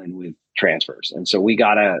wanted to fill in with transfers. And so we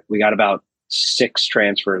got about 6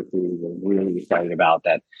 transfers we were really excited about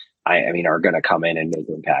that are going to come in and make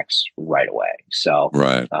impacts right away. So,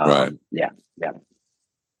 right. Yeah.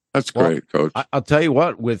 That's great, Coach. I'll tell you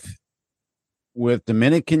what, with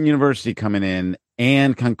Dominican University coming in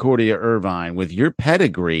and Concordia Irvine, with your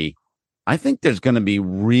pedigree, I think there's going to be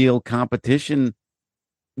real competition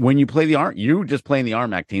when you play you just playing the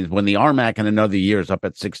RMAC teams. When the RMAC in another year is up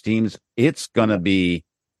at 6 teams, it's going to be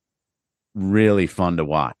really fun to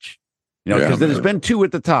watch. Because there's been 2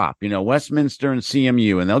 at the top, Westminster and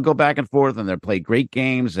CMU, and they'll go back and forth and they'll play great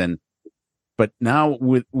games. But now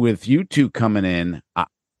with you 2 coming in,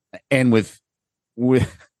 and with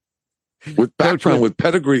background, with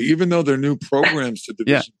pedigree, even though they're new programs to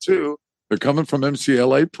Division 2, they're coming from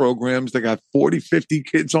MCLA programs. They got 40, 50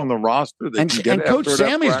 kids on the roster. And Coach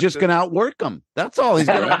Sammy's just going to outwork them. That's all. He's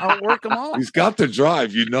going to outwork them all. He's got the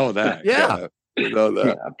drive. You know that. Yeah. You know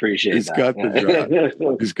that. I appreciate He's got the drive.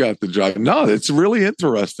 He's got the drive. No, it's really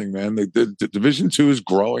interesting, man. The Division 2 is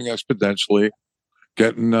growing exponentially,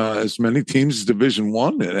 getting as many teams as Division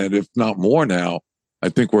 1, and if not more now. I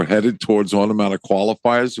think we're headed towards automatic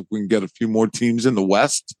qualifiers. If we can get a few more teams in the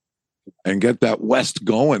West and get that West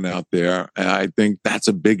going out there, and I think that's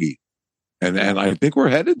a biggie. And I think we're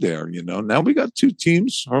headed there. Now we got 2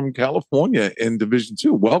 teams from California in Division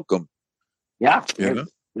 2. Welcome. Yeah.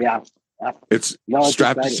 It's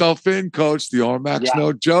strap exciting. Yourself in, Coach. The RMAC's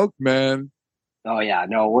no joke, man. Oh yeah,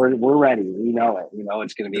 no, we're ready. We know it.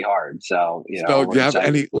 It's going to be hard. So do you have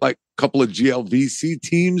any couple of GLVC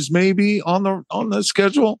teams maybe on the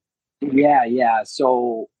schedule? Yeah.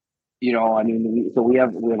 So so we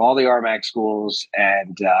have all the RMAC schools,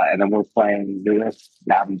 and then we're playing Lewis,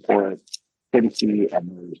 Davenport, Tennessee, and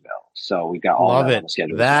Marysville. So we've got all that on the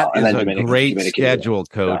schedule. That is a great schedule,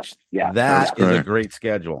 Coach. Yeah, that is a great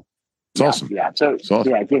schedule. It's awesome. Yeah. So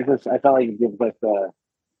awesome. It gives us. I felt like it gives us the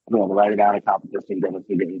right amount of competition, get us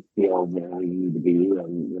to feel where we need to be,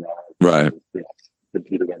 and right.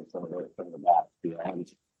 Compete against some of the best.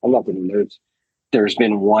 I'm not thinking there's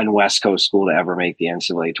been one West Coast school to ever make the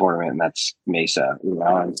NCAA tournament, and that's Mesa.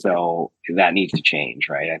 And so that needs to change,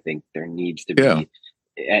 right? I think there needs to be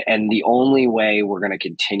and the only way we're going to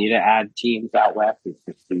continue to add teams out west is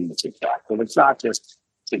to see the success. And it's not just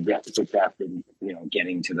to get success in,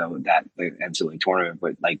 getting to the NCAA tournament,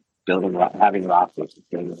 but like having rosters,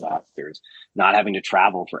 building rosters, not having to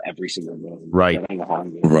travel for every single game, right? Getting the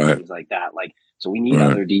home games, things like that. Like, so we need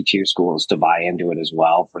other D2 schools to buy into it as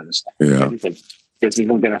well for this. Yeah. It's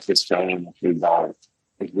even going to sustain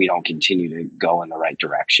if we don't continue to go in the right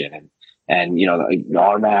direction. And the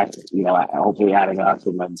RMAC, hopefully adding us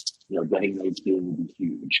and then, getting those teams would be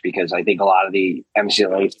huge, because I think a lot of the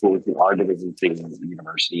MCLA schools who are Division III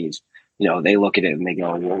universities, they look at it and they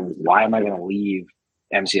go, well, why am I going to leave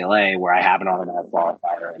MCLA where I have an automatic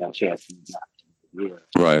qualifier and a chance to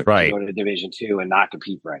go to Division II and not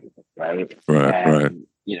compete for anything, right? Right.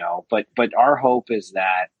 But our hope is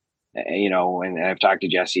that, and I've talked to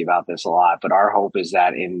Jesse about this a lot, but our hope is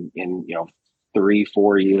that in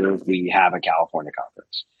 3-4 years, we have a California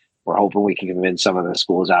conference. We're hoping we can convince some of the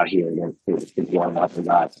schools out here to join up and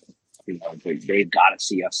not, they've got to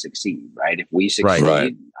see us succeed, right? If we succeed,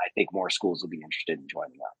 I think more schools will be interested in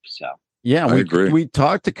joining up. So, yeah, we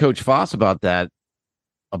talked to Coach Foss about that,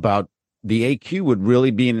 about the AQ would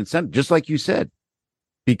really be an incentive, just like you said,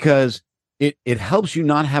 because it helps you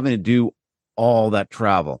not having to do all that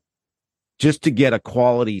travel just to get a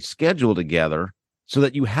quality schedule together so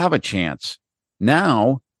that you have a chance.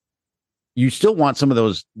 Now, you still want some of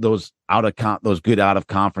those good out of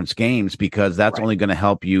conference games, because that's only going to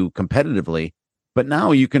help you competitively. But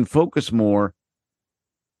now you can focus more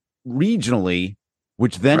regionally,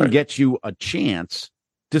 which then gets you a chance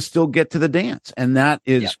to still get to the dance, and that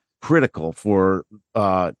is critical for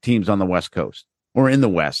teams on the West Coast or in the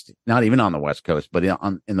West. Not even on the West Coast, but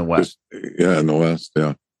in the West. Yeah, in the West.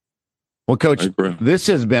 Yeah. Well, Coach, this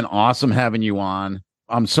has been awesome having you on.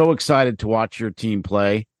 I'm so excited to watch your team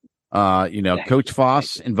play. Coach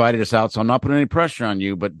Foss invited us out, so I'm not putting any pressure on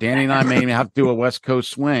you, but Danny and I may have to do a West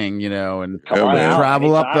Coast swing, and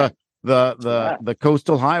travel up the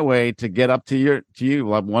coastal highway to get up to you.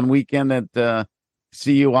 We'll have one weekend at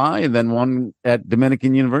CUI and then one at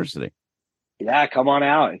Dominican University. Yeah, come on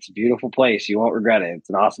out. It's a beautiful place. You won't regret it. It's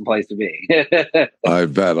an awesome place to be. I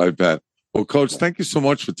bet. Well, Coach, thank you so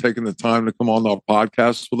much for taking the time to come on our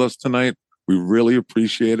podcast with us tonight. We really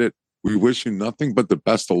appreciate it. We wish you nothing but the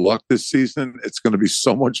best of luck this season. It's going to be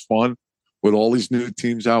so much fun with all these new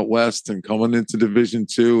teams out west and coming into Division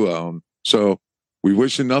II. So we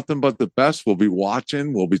wish you nothing but the best. We'll be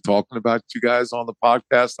watching. We'll be talking about you guys on the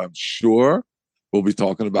podcast, I'm sure. We'll be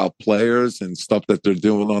talking about players and stuff that they're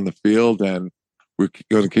doing on the field. And we're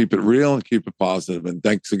going to keep it real and keep it positive. And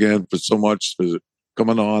thanks again for so much for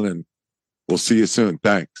coming on. And we'll see you soon.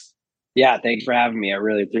 Thanks. Yeah, thanks for having me. I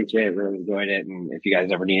really appreciate it. Really enjoyed it. And if you guys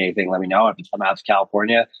ever need anything, let me know. If you come out to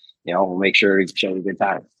California, we'll make sure to show you a good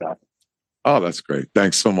time. So. Oh, that's great.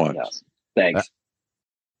 Thanks so much. Yeah. Thanks.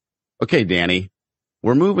 Okay, Danny,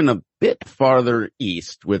 we're moving a bit farther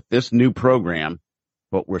east with this new program,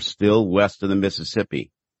 but we're still west of the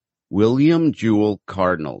Mississippi. William Jewell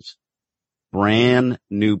Cardinals, brand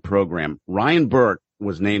new program. Ryan Burke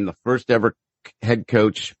was named the first ever head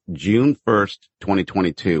coach June 1st,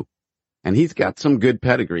 2022. And he's got some good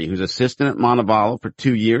pedigree. He was assistant at Montevallo for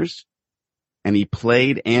 2 years, and he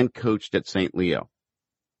played and coached at St. Leo.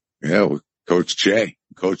 Yeah, with Coach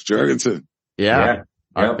Jurgensen. Yeah.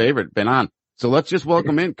 Our favorite, been on. So let's just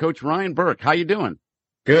welcome in Coach Ryan Burke. How you doing?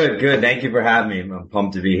 Good. Thank you for having me. I'm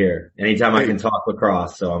pumped to be here. Anytime I can talk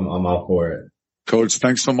lacrosse, so I'm all for it. Coach,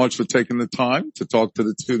 thanks so much for taking the time to talk to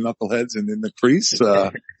the two knuckleheads and in the crease.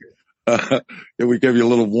 We gave you a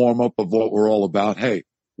little warm up of what we're all about. Hey,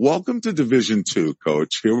 welcome to Division II,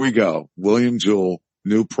 Coach. Here we go. William Jewell,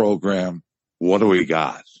 new program. What do we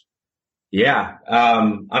got? Yeah,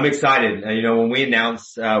 I'm excited. When they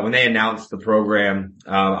announced the program,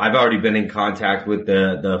 I've already been in contact with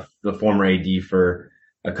the former AD for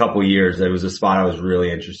a couple years. It was a spot I was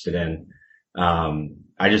really interested in.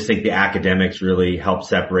 I just think the academics really help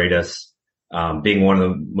separate us. Being one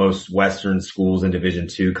of the most Western schools in Division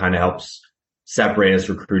II kind of helps separate us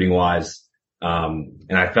recruiting wise.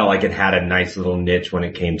 And I felt like it had a nice little niche when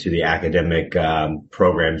it came to the academic,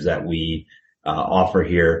 programs that we, offer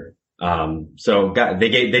here. So they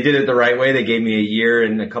did it the right way. They gave me a year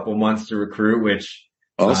and a couple months to recruit, which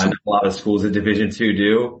awesome. A lot of schools at Division II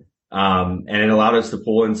do. And it allowed us to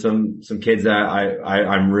pull in some kids that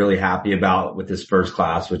I'm really happy about with this first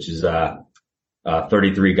class, which is,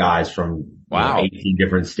 33 guys from 18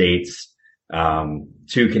 different states,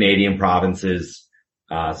 2 Canadian provinces.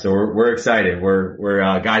 So we're excited.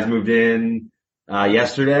 We're guys moved in,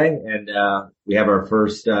 yesterday and, we had our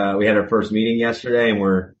first meeting yesterday and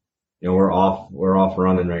we're we're off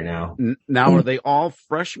running right now. Now, are they all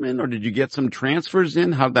freshmen, or did you get some transfers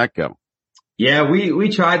in? How'd that go? Yeah, we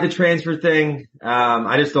tried the transfer thing.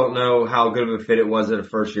 I just don't know how good of a fit it was at a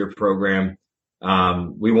first year program.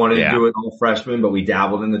 We wanted to do it all freshmen, but we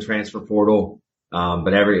dabbled in the transfer portal.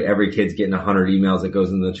 But every kid's getting 100 emails that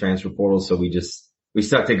goes into the transfer portal. So we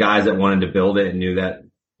stuck to guys that wanted to build it and knew that,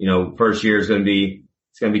 first year is going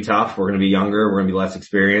to be tough. We're going to be younger. We're going to be less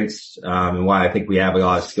experienced. And why I think we have a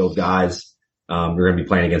lot of skilled guys. You're going to be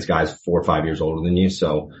playing against guys 4 or 5 years older than you.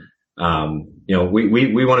 So, we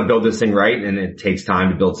want to build this thing right, and it takes time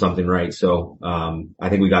to build something right. So, I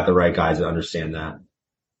think we got the right guys that understand that.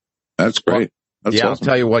 That's great. That's awesome. I'll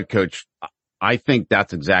tell you what, Coach, I think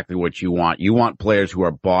that's exactly what you want. You want players who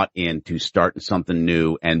are bought into starting something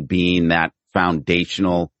new and being that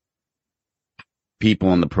foundational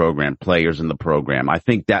people in the program, players in the program. I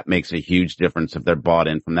think that makes a huge difference if they're bought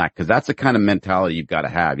in from that, because that's the kind of mentality you've got to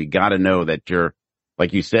have. You got to know that you're,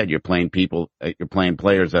 like you said, you're playing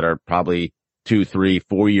players that are probably 2, 3,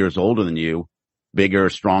 4 years older than you, bigger,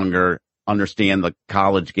 stronger, understand the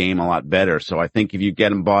college game a lot better. So I think if you get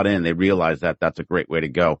them bought in, they realize that that's a great way to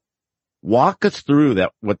go. Walk us through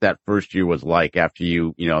what that first year was like after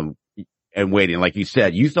and waiting. Like you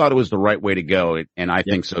said, you thought it was the right way to go, and I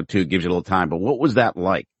think so too. It gives you a little time. But what was that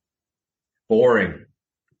like? Boring.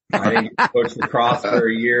 I didn't coach lacrosse for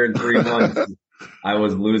a year and 3 months. I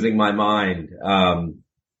was losing my mind.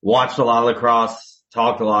 Watched a lot of lacrosse,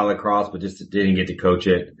 talked a lot of lacrosse, but just didn't get to coach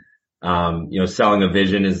it. Selling a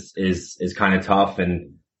vision is kind of tough.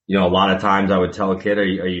 And, a lot of times I would tell a kid, are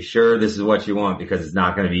you sure this is what you want? Because it's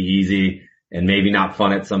not going to be easy and maybe not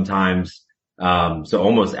fun at sometimes. So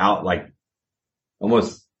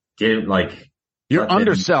almost didn't like. You're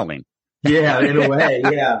underselling. Yeah, in a way.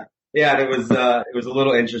 Yeah. Yeah. It was a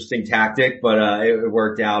little interesting tactic, but, it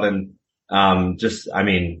worked out. And, just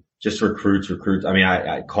recruits. I mean,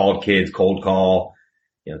 I called kids, cold call,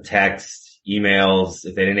 text, emails.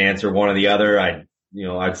 If they didn't answer one or the other, I'd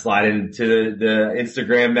slide into the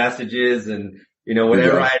Instagram messages and,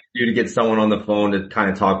 whatever I had to do to get someone on the phone to kind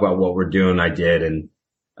of talk about what we're doing, I did. And,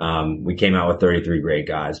 we came out with 33 great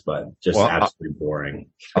guys, but just absolutely boring.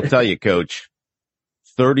 I'll tell you, Coach,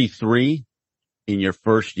 33 in your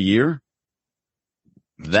first year.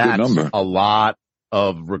 That's a lot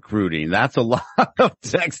of recruiting. That's a lot of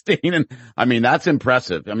texting. And I mean, that's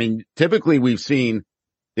impressive. I mean, typically we've seen,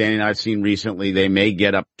 Danny and I've seen recently, they may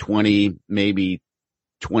get up 20, maybe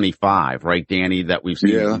 25, right, Danny, that we've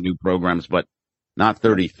seen in new programs, but not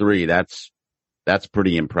 33. That's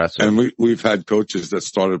pretty impressive. And we've had coaches that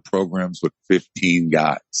started programs with 15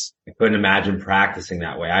 guys. I couldn't imagine practicing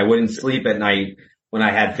that way. I wouldn't sleep at night when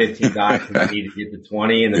I had 15 guys because I needed to get to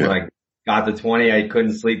 20. And then when I got to 20, I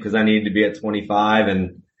couldn't sleep because I needed to be at 25.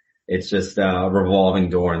 And it's just a revolving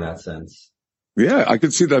door in that sense. Yeah, I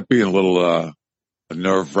could see that being a little,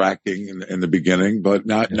 nerve wracking in the beginning, but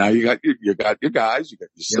now you got your guys, you got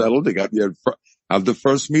you settled, how'd the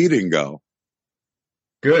first meeting go?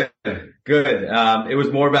 Good. It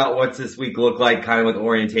was more about what's this week look like kind of with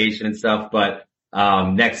orientation and stuff. But,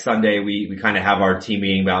 next Sunday, we kind of have our team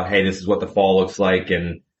meeting about, hey, this is what the fall looks like.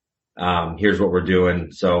 And, here's what we're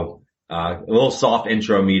doing. So, a little soft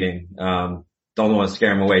intro meeting. Don't want to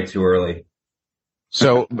scare them away too early.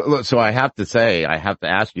 So I have to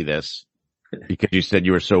ask you this because you said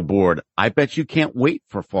you were so bored. I bet you can't wait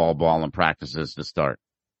for fall ball and practices to start.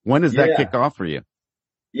 When does that kick off for you?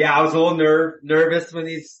 Yeah, I was a little nervous when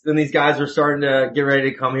these guys were starting to get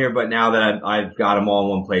ready to come here, but now that I've got them all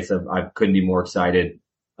in one place, I couldn't be more excited.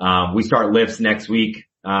 We start lifts next week.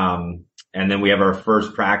 And then we have our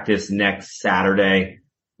first practice next Saturday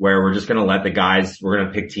where we're just going to let the guys, we're going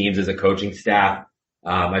to pick teams as a coaching staff.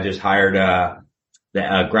 I just hired,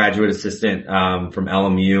 the graduate assistant, from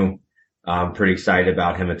LMU. I'm pretty excited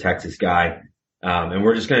about him, a Texas guy. And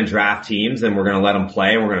we're just going to draft teams and we're going to let them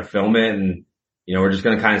play and we're going to film it. And, we're just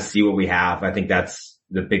going to kind of see what we have. I think that's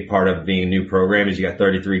the big part of being a new program is you got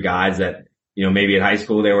 33 guys that, maybe at high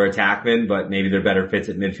school they were attackmen, but maybe they're better fits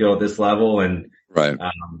at midfield at this level and, right.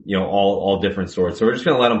 All different sorts. So we're just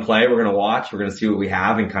going to let them play. We're going to watch. We're going to see what we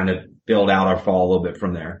have and kind of build out our fall a little bit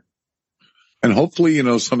from there. And hopefully,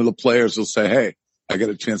 some of the players will say, hey, I get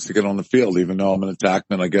a chance to get on the field, even though I'm an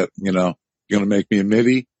attackman. I get, you're going to make me a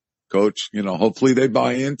midi coach. Hopefully they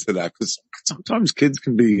buy into that because sometimes kids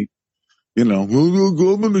can be, I'm an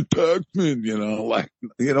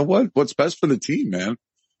attackman, what's best for the team, man.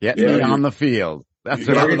 Get me on the field. That's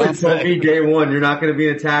what I told me day one, you're not going to be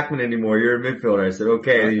an attackman anymore. You're a midfielder. I said,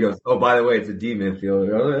 okay. And he goes, oh, by the way, it's a D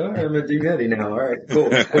midfielder. I was like, all right, I'm a D midi now. All right, cool.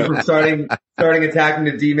 We're from starting attacking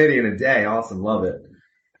to D midi in a day. Awesome. Love it.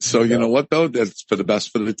 So you know what though? That's for the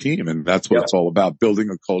best for the team. And that's what it's all about, building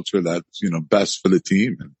a culture that's, best for the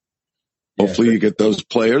team. And hopefully you get those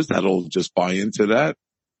players that'll just buy into that.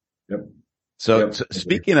 Yep. So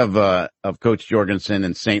speaking of Coach Jorgensen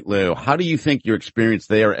and St. Lou, how do you think your experience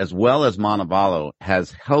there as well as Montevallo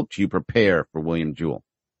has helped you prepare for William Jewell?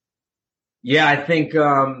 Yeah, I think,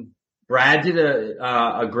 Brad did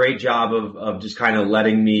a great job of just kind of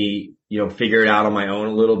letting me, figure it out on my own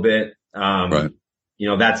a little bit. Right.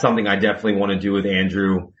 That's something I definitely want to do with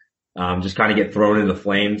Andrew. Just kind of get thrown into the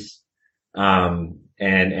flames, and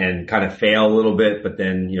kind of fail a little bit, but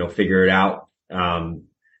then, figure it out.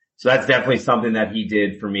 So that's definitely something that he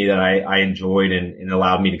did for me that I enjoyed and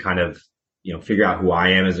allowed me to kind of, figure out who I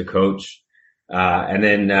am as a coach. And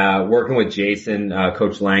then, working with Jason,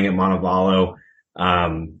 Coach Lang at Montevallo,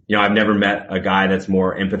 I've never met a guy that's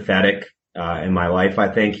more empathetic, in my life. I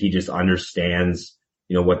think he just understands,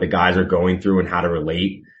 what the guys are going through and how to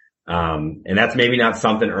relate. And that's maybe not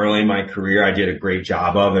something early in my career I did a great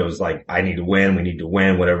job of. It was like, I need to win. We need to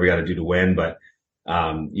win, whatever we got to do to win. But,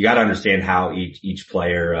 you got to understand how each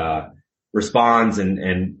player, responds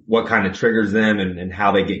and what kind of triggers them and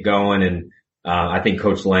how they get going. And, I think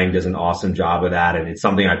Coach Lang does an awesome job of that. And it's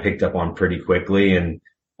something I picked up on pretty quickly. And,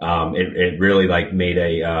 it really like made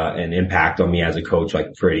an impact on me as a coach,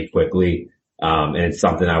 like pretty quickly. And it's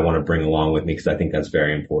something I want to bring along with me because I think that's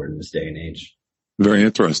very important in this day and age. Very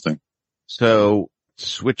interesting. So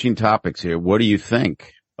switching topics here, what do you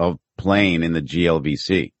think of playing in the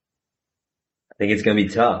GLVC? I think it's going to be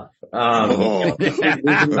tough.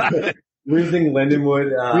 Losing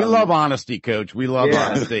Lindenwood. We love honesty, Coach. We love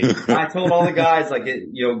honesty. I told all the guys, like,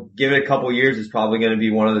 give it a couple years, it's probably going to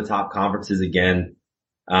be one of the top conferences again.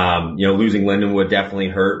 Losing Lindenwood definitely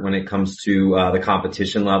hurt when it comes to, the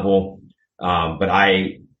competition level. But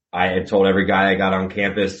I had told every guy I got on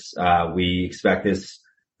campus, we expect this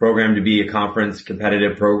program to be a conference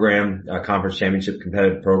competitive program, a conference championship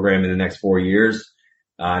competitive program in the next 4 years.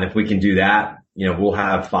 And if we can do that, we'll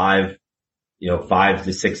have 5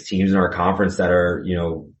 to 6 teams in our conference that are,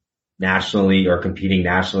 nationally or competing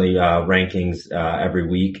nationally, rankings, every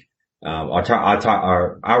week. Our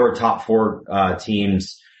top 4,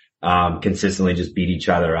 teams, consistently just beat each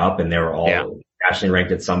other up, and they were all nationally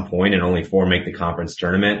ranked at some point, and only 4 make the conference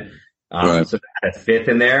tournament. Right. So at 5th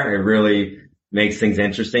in there, it really makes things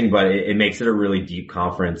interesting, but it makes it a really deep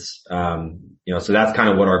conference. So that's kind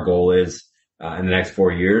of what our goal is, in the next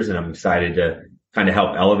 4 years. And I'm excited to kind of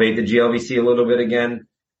help elevate the GLVC a little bit again,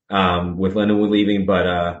 with Lindenwood leaving,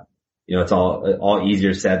 but, it's all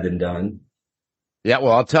easier said than done. Yeah.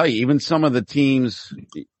 Well, I'll tell you, even some of the teams,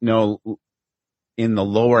 in the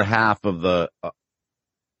lower half of the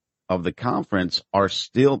conference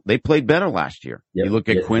they played better last year. Yep. You look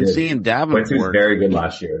at Quincy and Davenport. Quincy was very good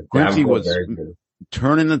last year. Quincy was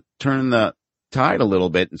turning the tide a little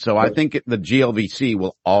bit. And so I think the GLVC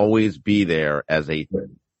will always be there as a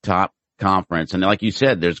top conference. And like you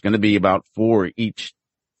said, there's going to be about 4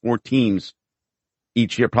 teams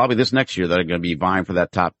each year, probably this next year, that are going to be vying for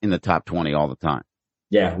that in the top 20 all the time.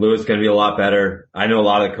 Yeah. Lewis is going to be a lot better. I know a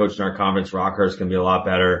lot of the coaches in our conference. Rockhurst going to be a lot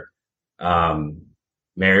better.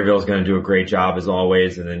 Maryville's going to do a great job as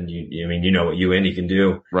always. And then what UIndy can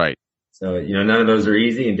do. Right. So, none of those are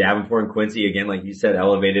easy. And Davenport and Quincy, again, like you said,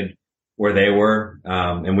 elevated where they were.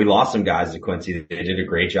 And we lost some guys at Quincy. They did a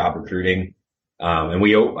great job recruiting.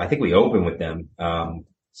 And I think we open with them.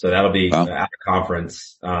 So that'll be at a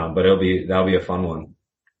conference. But that'll be a fun one.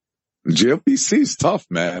 GLVC is tough,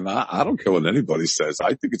 man. I don't care what anybody says.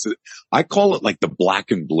 I think I call it like the black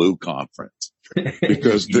and blue conference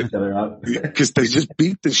because they just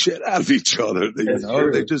beat the shit out of each other.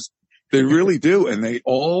 They really do. And they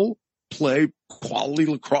all play quality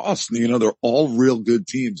lacrosse. They're all real good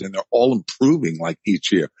teams and they're all improving like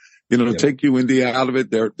each year. Take UIndy out of it.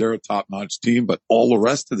 They're a top notch team, but all the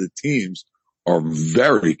rest of the teams are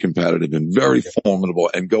very competitive and very formidable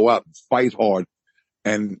and go out and fight hard.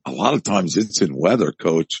 And a lot of times it's in weather,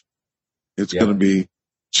 Coach. It's going to be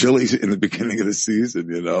chilly in the beginning of the season,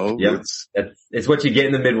 Yep. It's what you get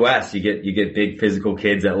in the Midwest. You get big physical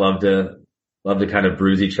kids that love to kind of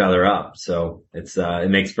bruise each other up. So it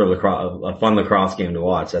makes for a fun lacrosse game to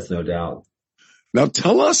watch. That's no doubt. Now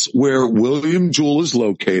tell us where William Jewell is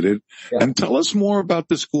located and tell us more about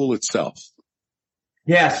the school itself.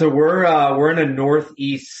 Yeah, so we're in a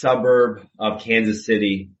northeast suburb of Kansas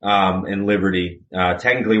City, in Liberty.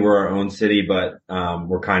 Technically we're our own city, but,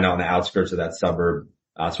 we're kind of on the outskirts of that suburb.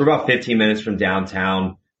 So we're about 15 minutes from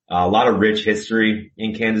downtown. A lot of rich history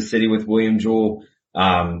in Kansas City with William Jewell.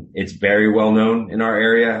 It's very well known in our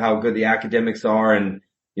area how good the academics are and,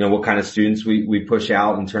 what kind of students we push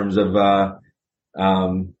out in terms of,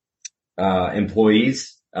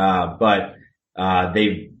 employees. But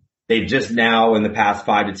they've just now in the past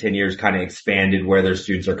 5 to 10 years kind of expanded where their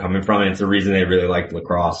students are coming from. And it's the reason they really like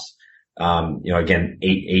lacrosse. Again,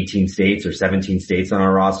 18 states or 17 states on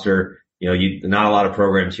our roster. Not a lot of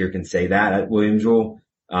programs here can say that at William Jewell.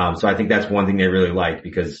 So I think that's one thing they really like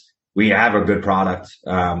because we have a good product.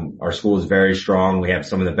 Our school is very strong. We have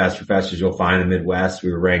some of the best professors you'll find in the Midwest.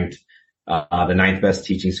 We were ranked, the 9th best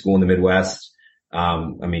teaching school in the Midwest.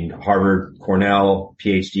 Harvard, Cornell,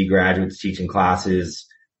 PhD graduates teaching classes.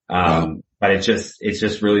 But it's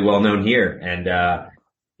just really well known here. And,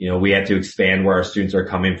 we had to expand where our students are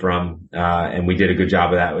coming from. And we did a good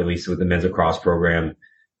job of that, at least with the men's lacrosse program.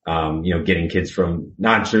 Getting kids from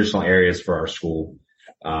non-traditional areas for our school.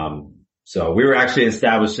 So we were actually an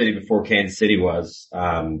established city before Kansas City was,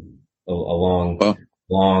 a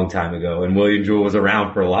long time ago. And William Jewell was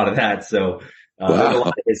around for a lot of that. So, there's a lot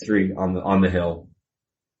of history on the hill.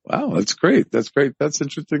 Wow. That's great. That's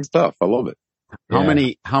interesting stuff. I love it. How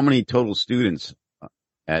many total students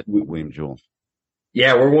at William Jewell?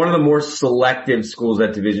 Yeah, we're one of the more selective schools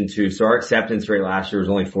at Division II. So our acceptance rate last year was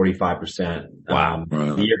only 45%. Wow.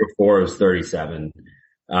 The year before it was 37.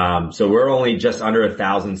 So we're only just under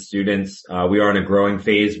 1,000 students. We are in a growing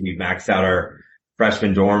phase. We've maxed out our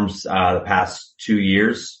freshman dorms, the past 2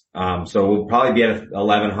 years. So we'll probably be at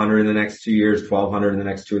 1,100 in the next 2 years, 1,200 in the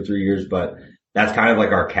next 2 or 3 years, but that's kind of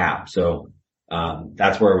like our cap. So,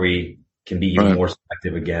 that's where we can be even more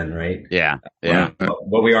selective again, right? Yeah.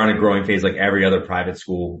 But we are in a growing phase like every other private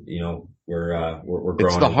school. We're growing.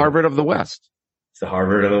 It's the Harvard of the West. It's the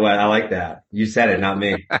Harvard of the West. I like that. You said it, not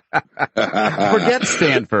me. Forget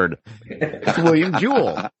Stanford. It's William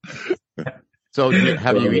Jewell. So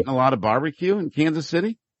have you eaten a lot of barbecue in Kansas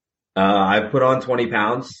City? I put on 20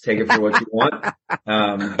 pounds. Take it for what you want.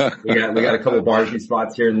 We got a couple of barbecue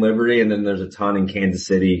spots here in Liberty, and then there's a ton in Kansas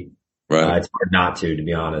City. Right. It's hard not to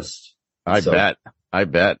be honest. I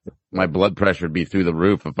bet my blood pressure would be through the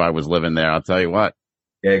roof if I was living there. I'll tell you what.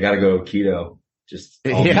 Yeah, got to go keto. Just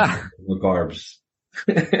no carbs.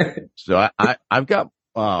 So I've got,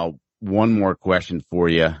 one more question for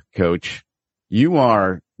you, Coach. You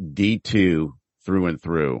are D2 through and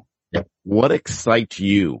through. Yep. What excites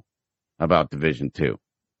you about Division II?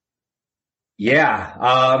 Yeah.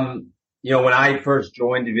 When I first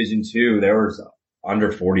joined Division II, there was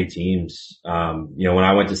under 40 teams. When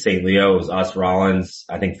I went to St. Leo, it was us, Rollins.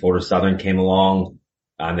 I think Florida Southern came along.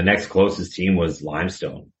 The next closest team was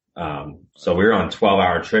Limestone. So we were on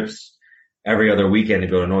 12-hour trips every other weekend to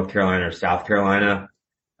go to North Carolina or South Carolina.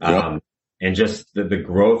 And just the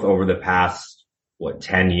growth over the past,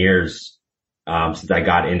 10 years, since I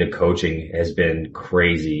got into coaching has been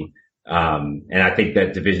crazy. And I think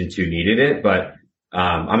that Division II needed it, but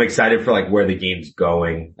I'm excited for where the game's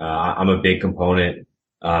going. I'm a big component,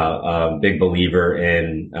 a big believer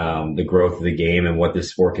in, the growth of the game and what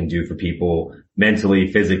this sport can do for people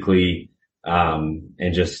mentally, physically,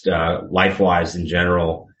 and just, life-wise in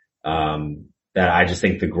general. That I just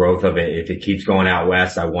think the growth of it, if it keeps going out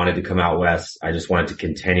west, I wanted to come out west. I just want it to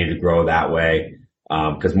continue to grow that way.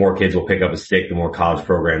 Cause more kids will pick up a stick, the more college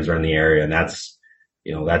programs are in the area. And that's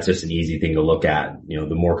just an easy thing to look at.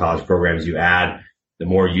 The more college programs you add, the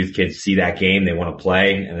more youth kids see that game, they want to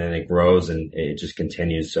play, and then it grows and it just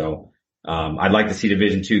continues. So, I'd like to see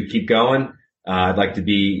Division II keep going. I'd like to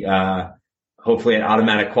be, hopefully at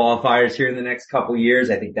automatic qualifiers here in the next couple of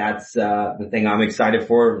years. I think that's, the thing I'm excited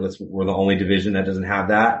for. We're the only division that doesn't have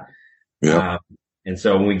that. Yeah. And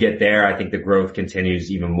so when we get there, I think the growth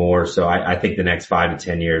continues even more. So I think the next 5 to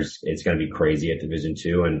 10 years, it's going to be crazy at Division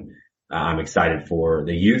II. And I'm excited for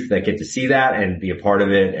the youth that get to see that and be a part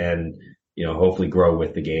of it and, hopefully grow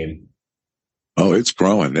with the game. Oh, it's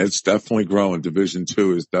growing. It's definitely growing. Division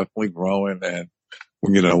II is definitely growing. And,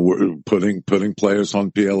 we're putting players on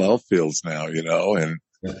PLL fields now, and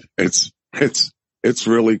it's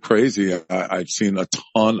really crazy. I've seen a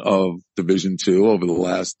ton of Division II over the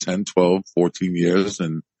last 10, 12, 14 years.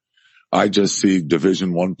 And I just see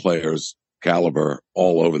Division I players caliber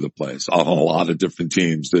all over the place on a lot of different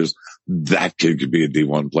teams. There's that kid could be a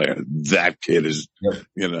D1 player. That kid is,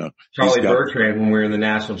 Charlie Bertrand when we were in the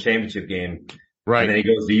national championship game. Right. And then he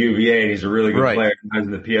goes to UVA and he's a really good player. Sometimes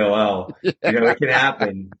in the PLL. It can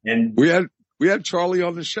happen. And we had Charlie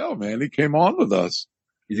on the show, man. He came on with us.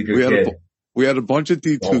 He's a good kid. We had a bunch of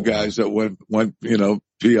D2 guys that went,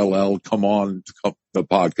 PLL come on the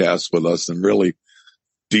podcast with us, and really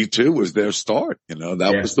D2 was their start.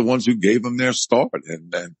 That was the ones who gave them their start.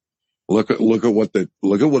 And look at what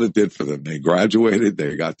it did for them. They graduated,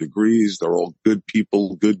 they got degrees, they're all good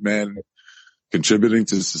people, good men, contributing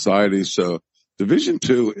to society. So Division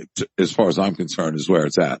two, as far as I'm concerned, is where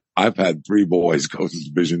it's at. I've had 3 boys go to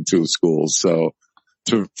Division two schools. So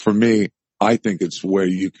for me, I think it's where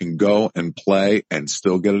you can go and play and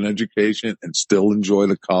still get an education and still enjoy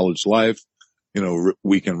the college life. You know,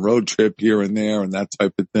 weekend road trip here and there and that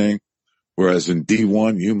type of thing. Whereas in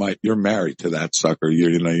D1, you're married to that sucker.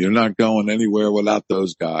 You're not going anywhere without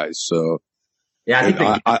those guys. So yeah, I think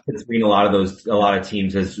the gap between a lot of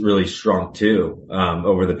teams has really shrunk too,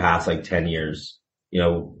 over the past like 10 years. You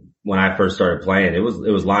know, when I first started playing, it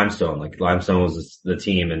was Limestone. Like Limestone was the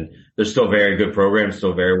team, and they're still very good programs,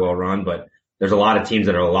 still very well run, but there's a lot of teams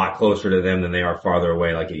that are a lot closer to them than they are farther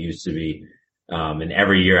away like it used to be. And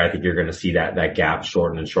every year I think you're going to see that gap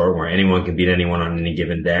shorten and shorten where anyone can beat anyone on any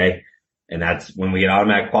given day. And that's when we get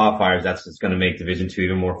automatic qualifiers. That's what's going to make Division two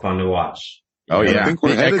even more fun to watch. Oh yeah. I think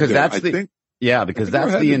we're headed there. Because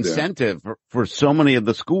that's the incentive for so many of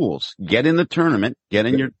the schools. Get in the tournament, get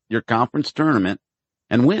in your conference tournament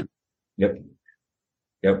and win. Yep.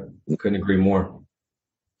 Couldn't agree more.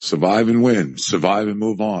 Survive and win, survive and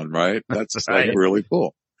move on, right? That's right. Like really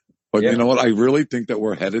cool. But you know what? I really think that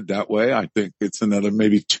we're headed that way. I think it's another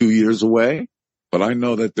maybe 2 years away, but I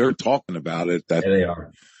know that they're talking about it. That they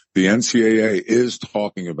are. The NCAA is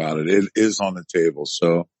talking about it. It is on the table.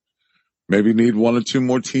 So maybe need 1 or 2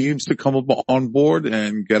 more teams to come up on board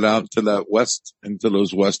and get out to that into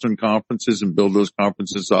those Western conferences and build those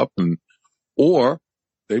conferences up, or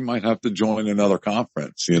they might have to join another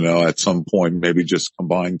conference, at some point, maybe just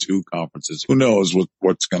combine 2 conferences. Who knows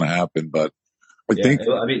what's going to happen, but I think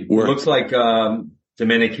it looks like,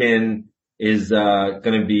 Dominican is, going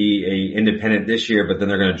to be a independent this year, but then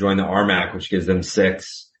they're going to join the RMAC, which gives them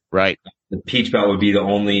 6. Right. The Peach Belt would be the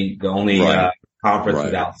only, conference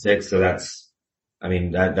without 6. So that's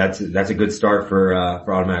a good start for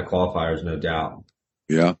automatic qualifiers, no doubt.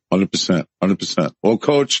 Yeah, 100%. Well,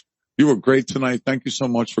 Coach, you were great tonight. Thank you so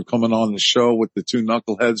much for coming on the show with the 2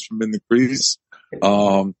 knuckleheads from In the Crease.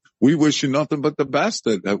 We wish you nothing but the best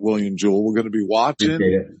at William Jewell. We're going to be watching.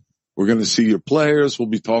 We're going to see your players. We'll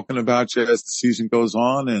be talking about you as the season goes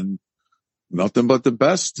on, and nothing but the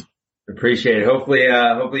best. Appreciate it. Hopefully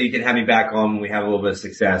you can have me back on when we have a little bit of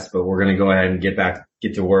success, but we're going to go ahead and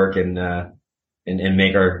get to work and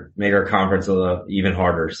make our conference a little even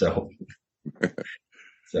harder. So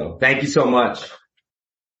thank you so much.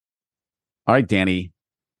 All right, Danny,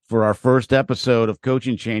 for our first episode of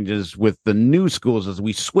Coaching Changes with the new schools, as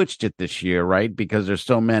we switched it this year, right? Because there's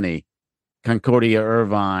so many, Concordia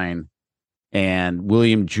Irvine and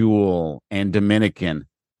William Jewell and Dominican.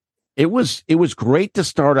 It was great to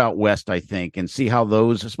start out west, I think, and see how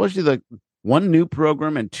those, especially the 1 new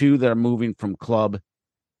program and 2 that are moving from club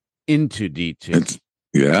into D2.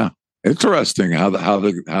 Interesting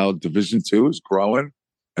how Division two is growing,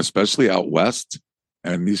 especially out west.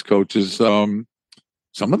 And these coaches, some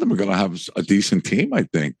of them are going to have a decent team, I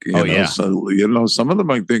think. So, some of them,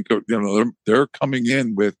 I think, they're coming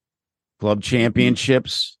in with club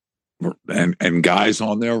championships. And guys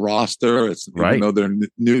on their roster, even though they're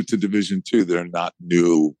new to Division two, they're not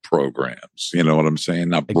new programs. You know what I'm saying?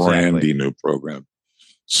 Not brandy new program.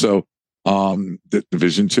 So, the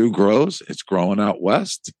Division two grows. It's growing out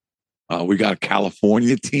west. We got a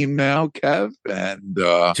California team now, Kev, and,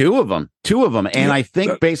 2 of them. And I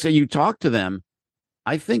think based on, you talk to them,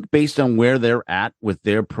 I think based on where they're at with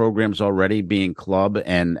their programs already being club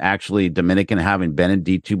and actually Dominican having been in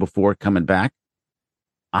D2 before coming back,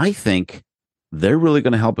 I think they're really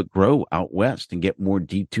going to help it grow out west and get more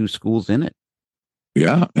D2 schools in it.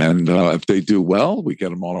 Yeah. And if they do well, we get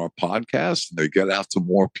them on our podcast. They get out to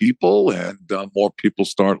more people, and more people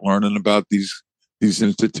start learning about these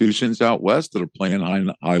institutions out west that are playing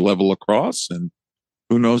high level lacrosse. And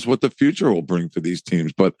who knows what the future will bring for these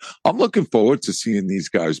teams. But I'm looking forward to seeing these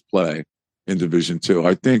guys play in Division two.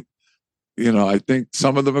 I think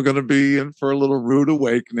some of them are going to be in for a little rude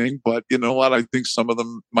awakening, but you know what? I think some of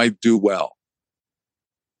them might do well.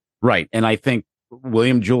 Right. And I think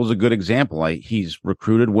William Jewell is a good example. He's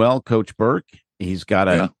recruited well, Coach Burke. He's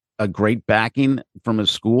got a great backing from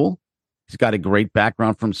his school. He's got a great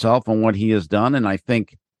background for himself on what he has done. And I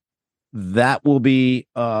think that will be,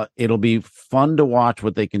 it'll be fun to watch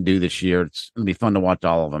what they can do this year. It's going to be fun to watch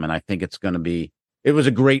all of them. And I think it was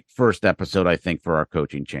a great first episode, I think, for our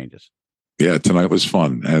Coaching Changes. Yeah, tonight was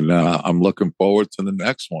fun, and I'm looking forward to the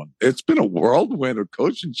next one. It's been a whirlwind of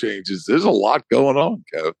Coaching Changes. There's a lot going on,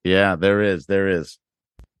 Kev. Yeah, there is.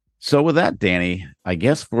 So with that, Danny, I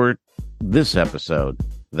guess for this episode,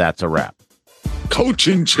 that's a wrap.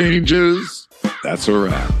 Coaching Changes, that's a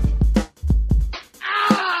wrap.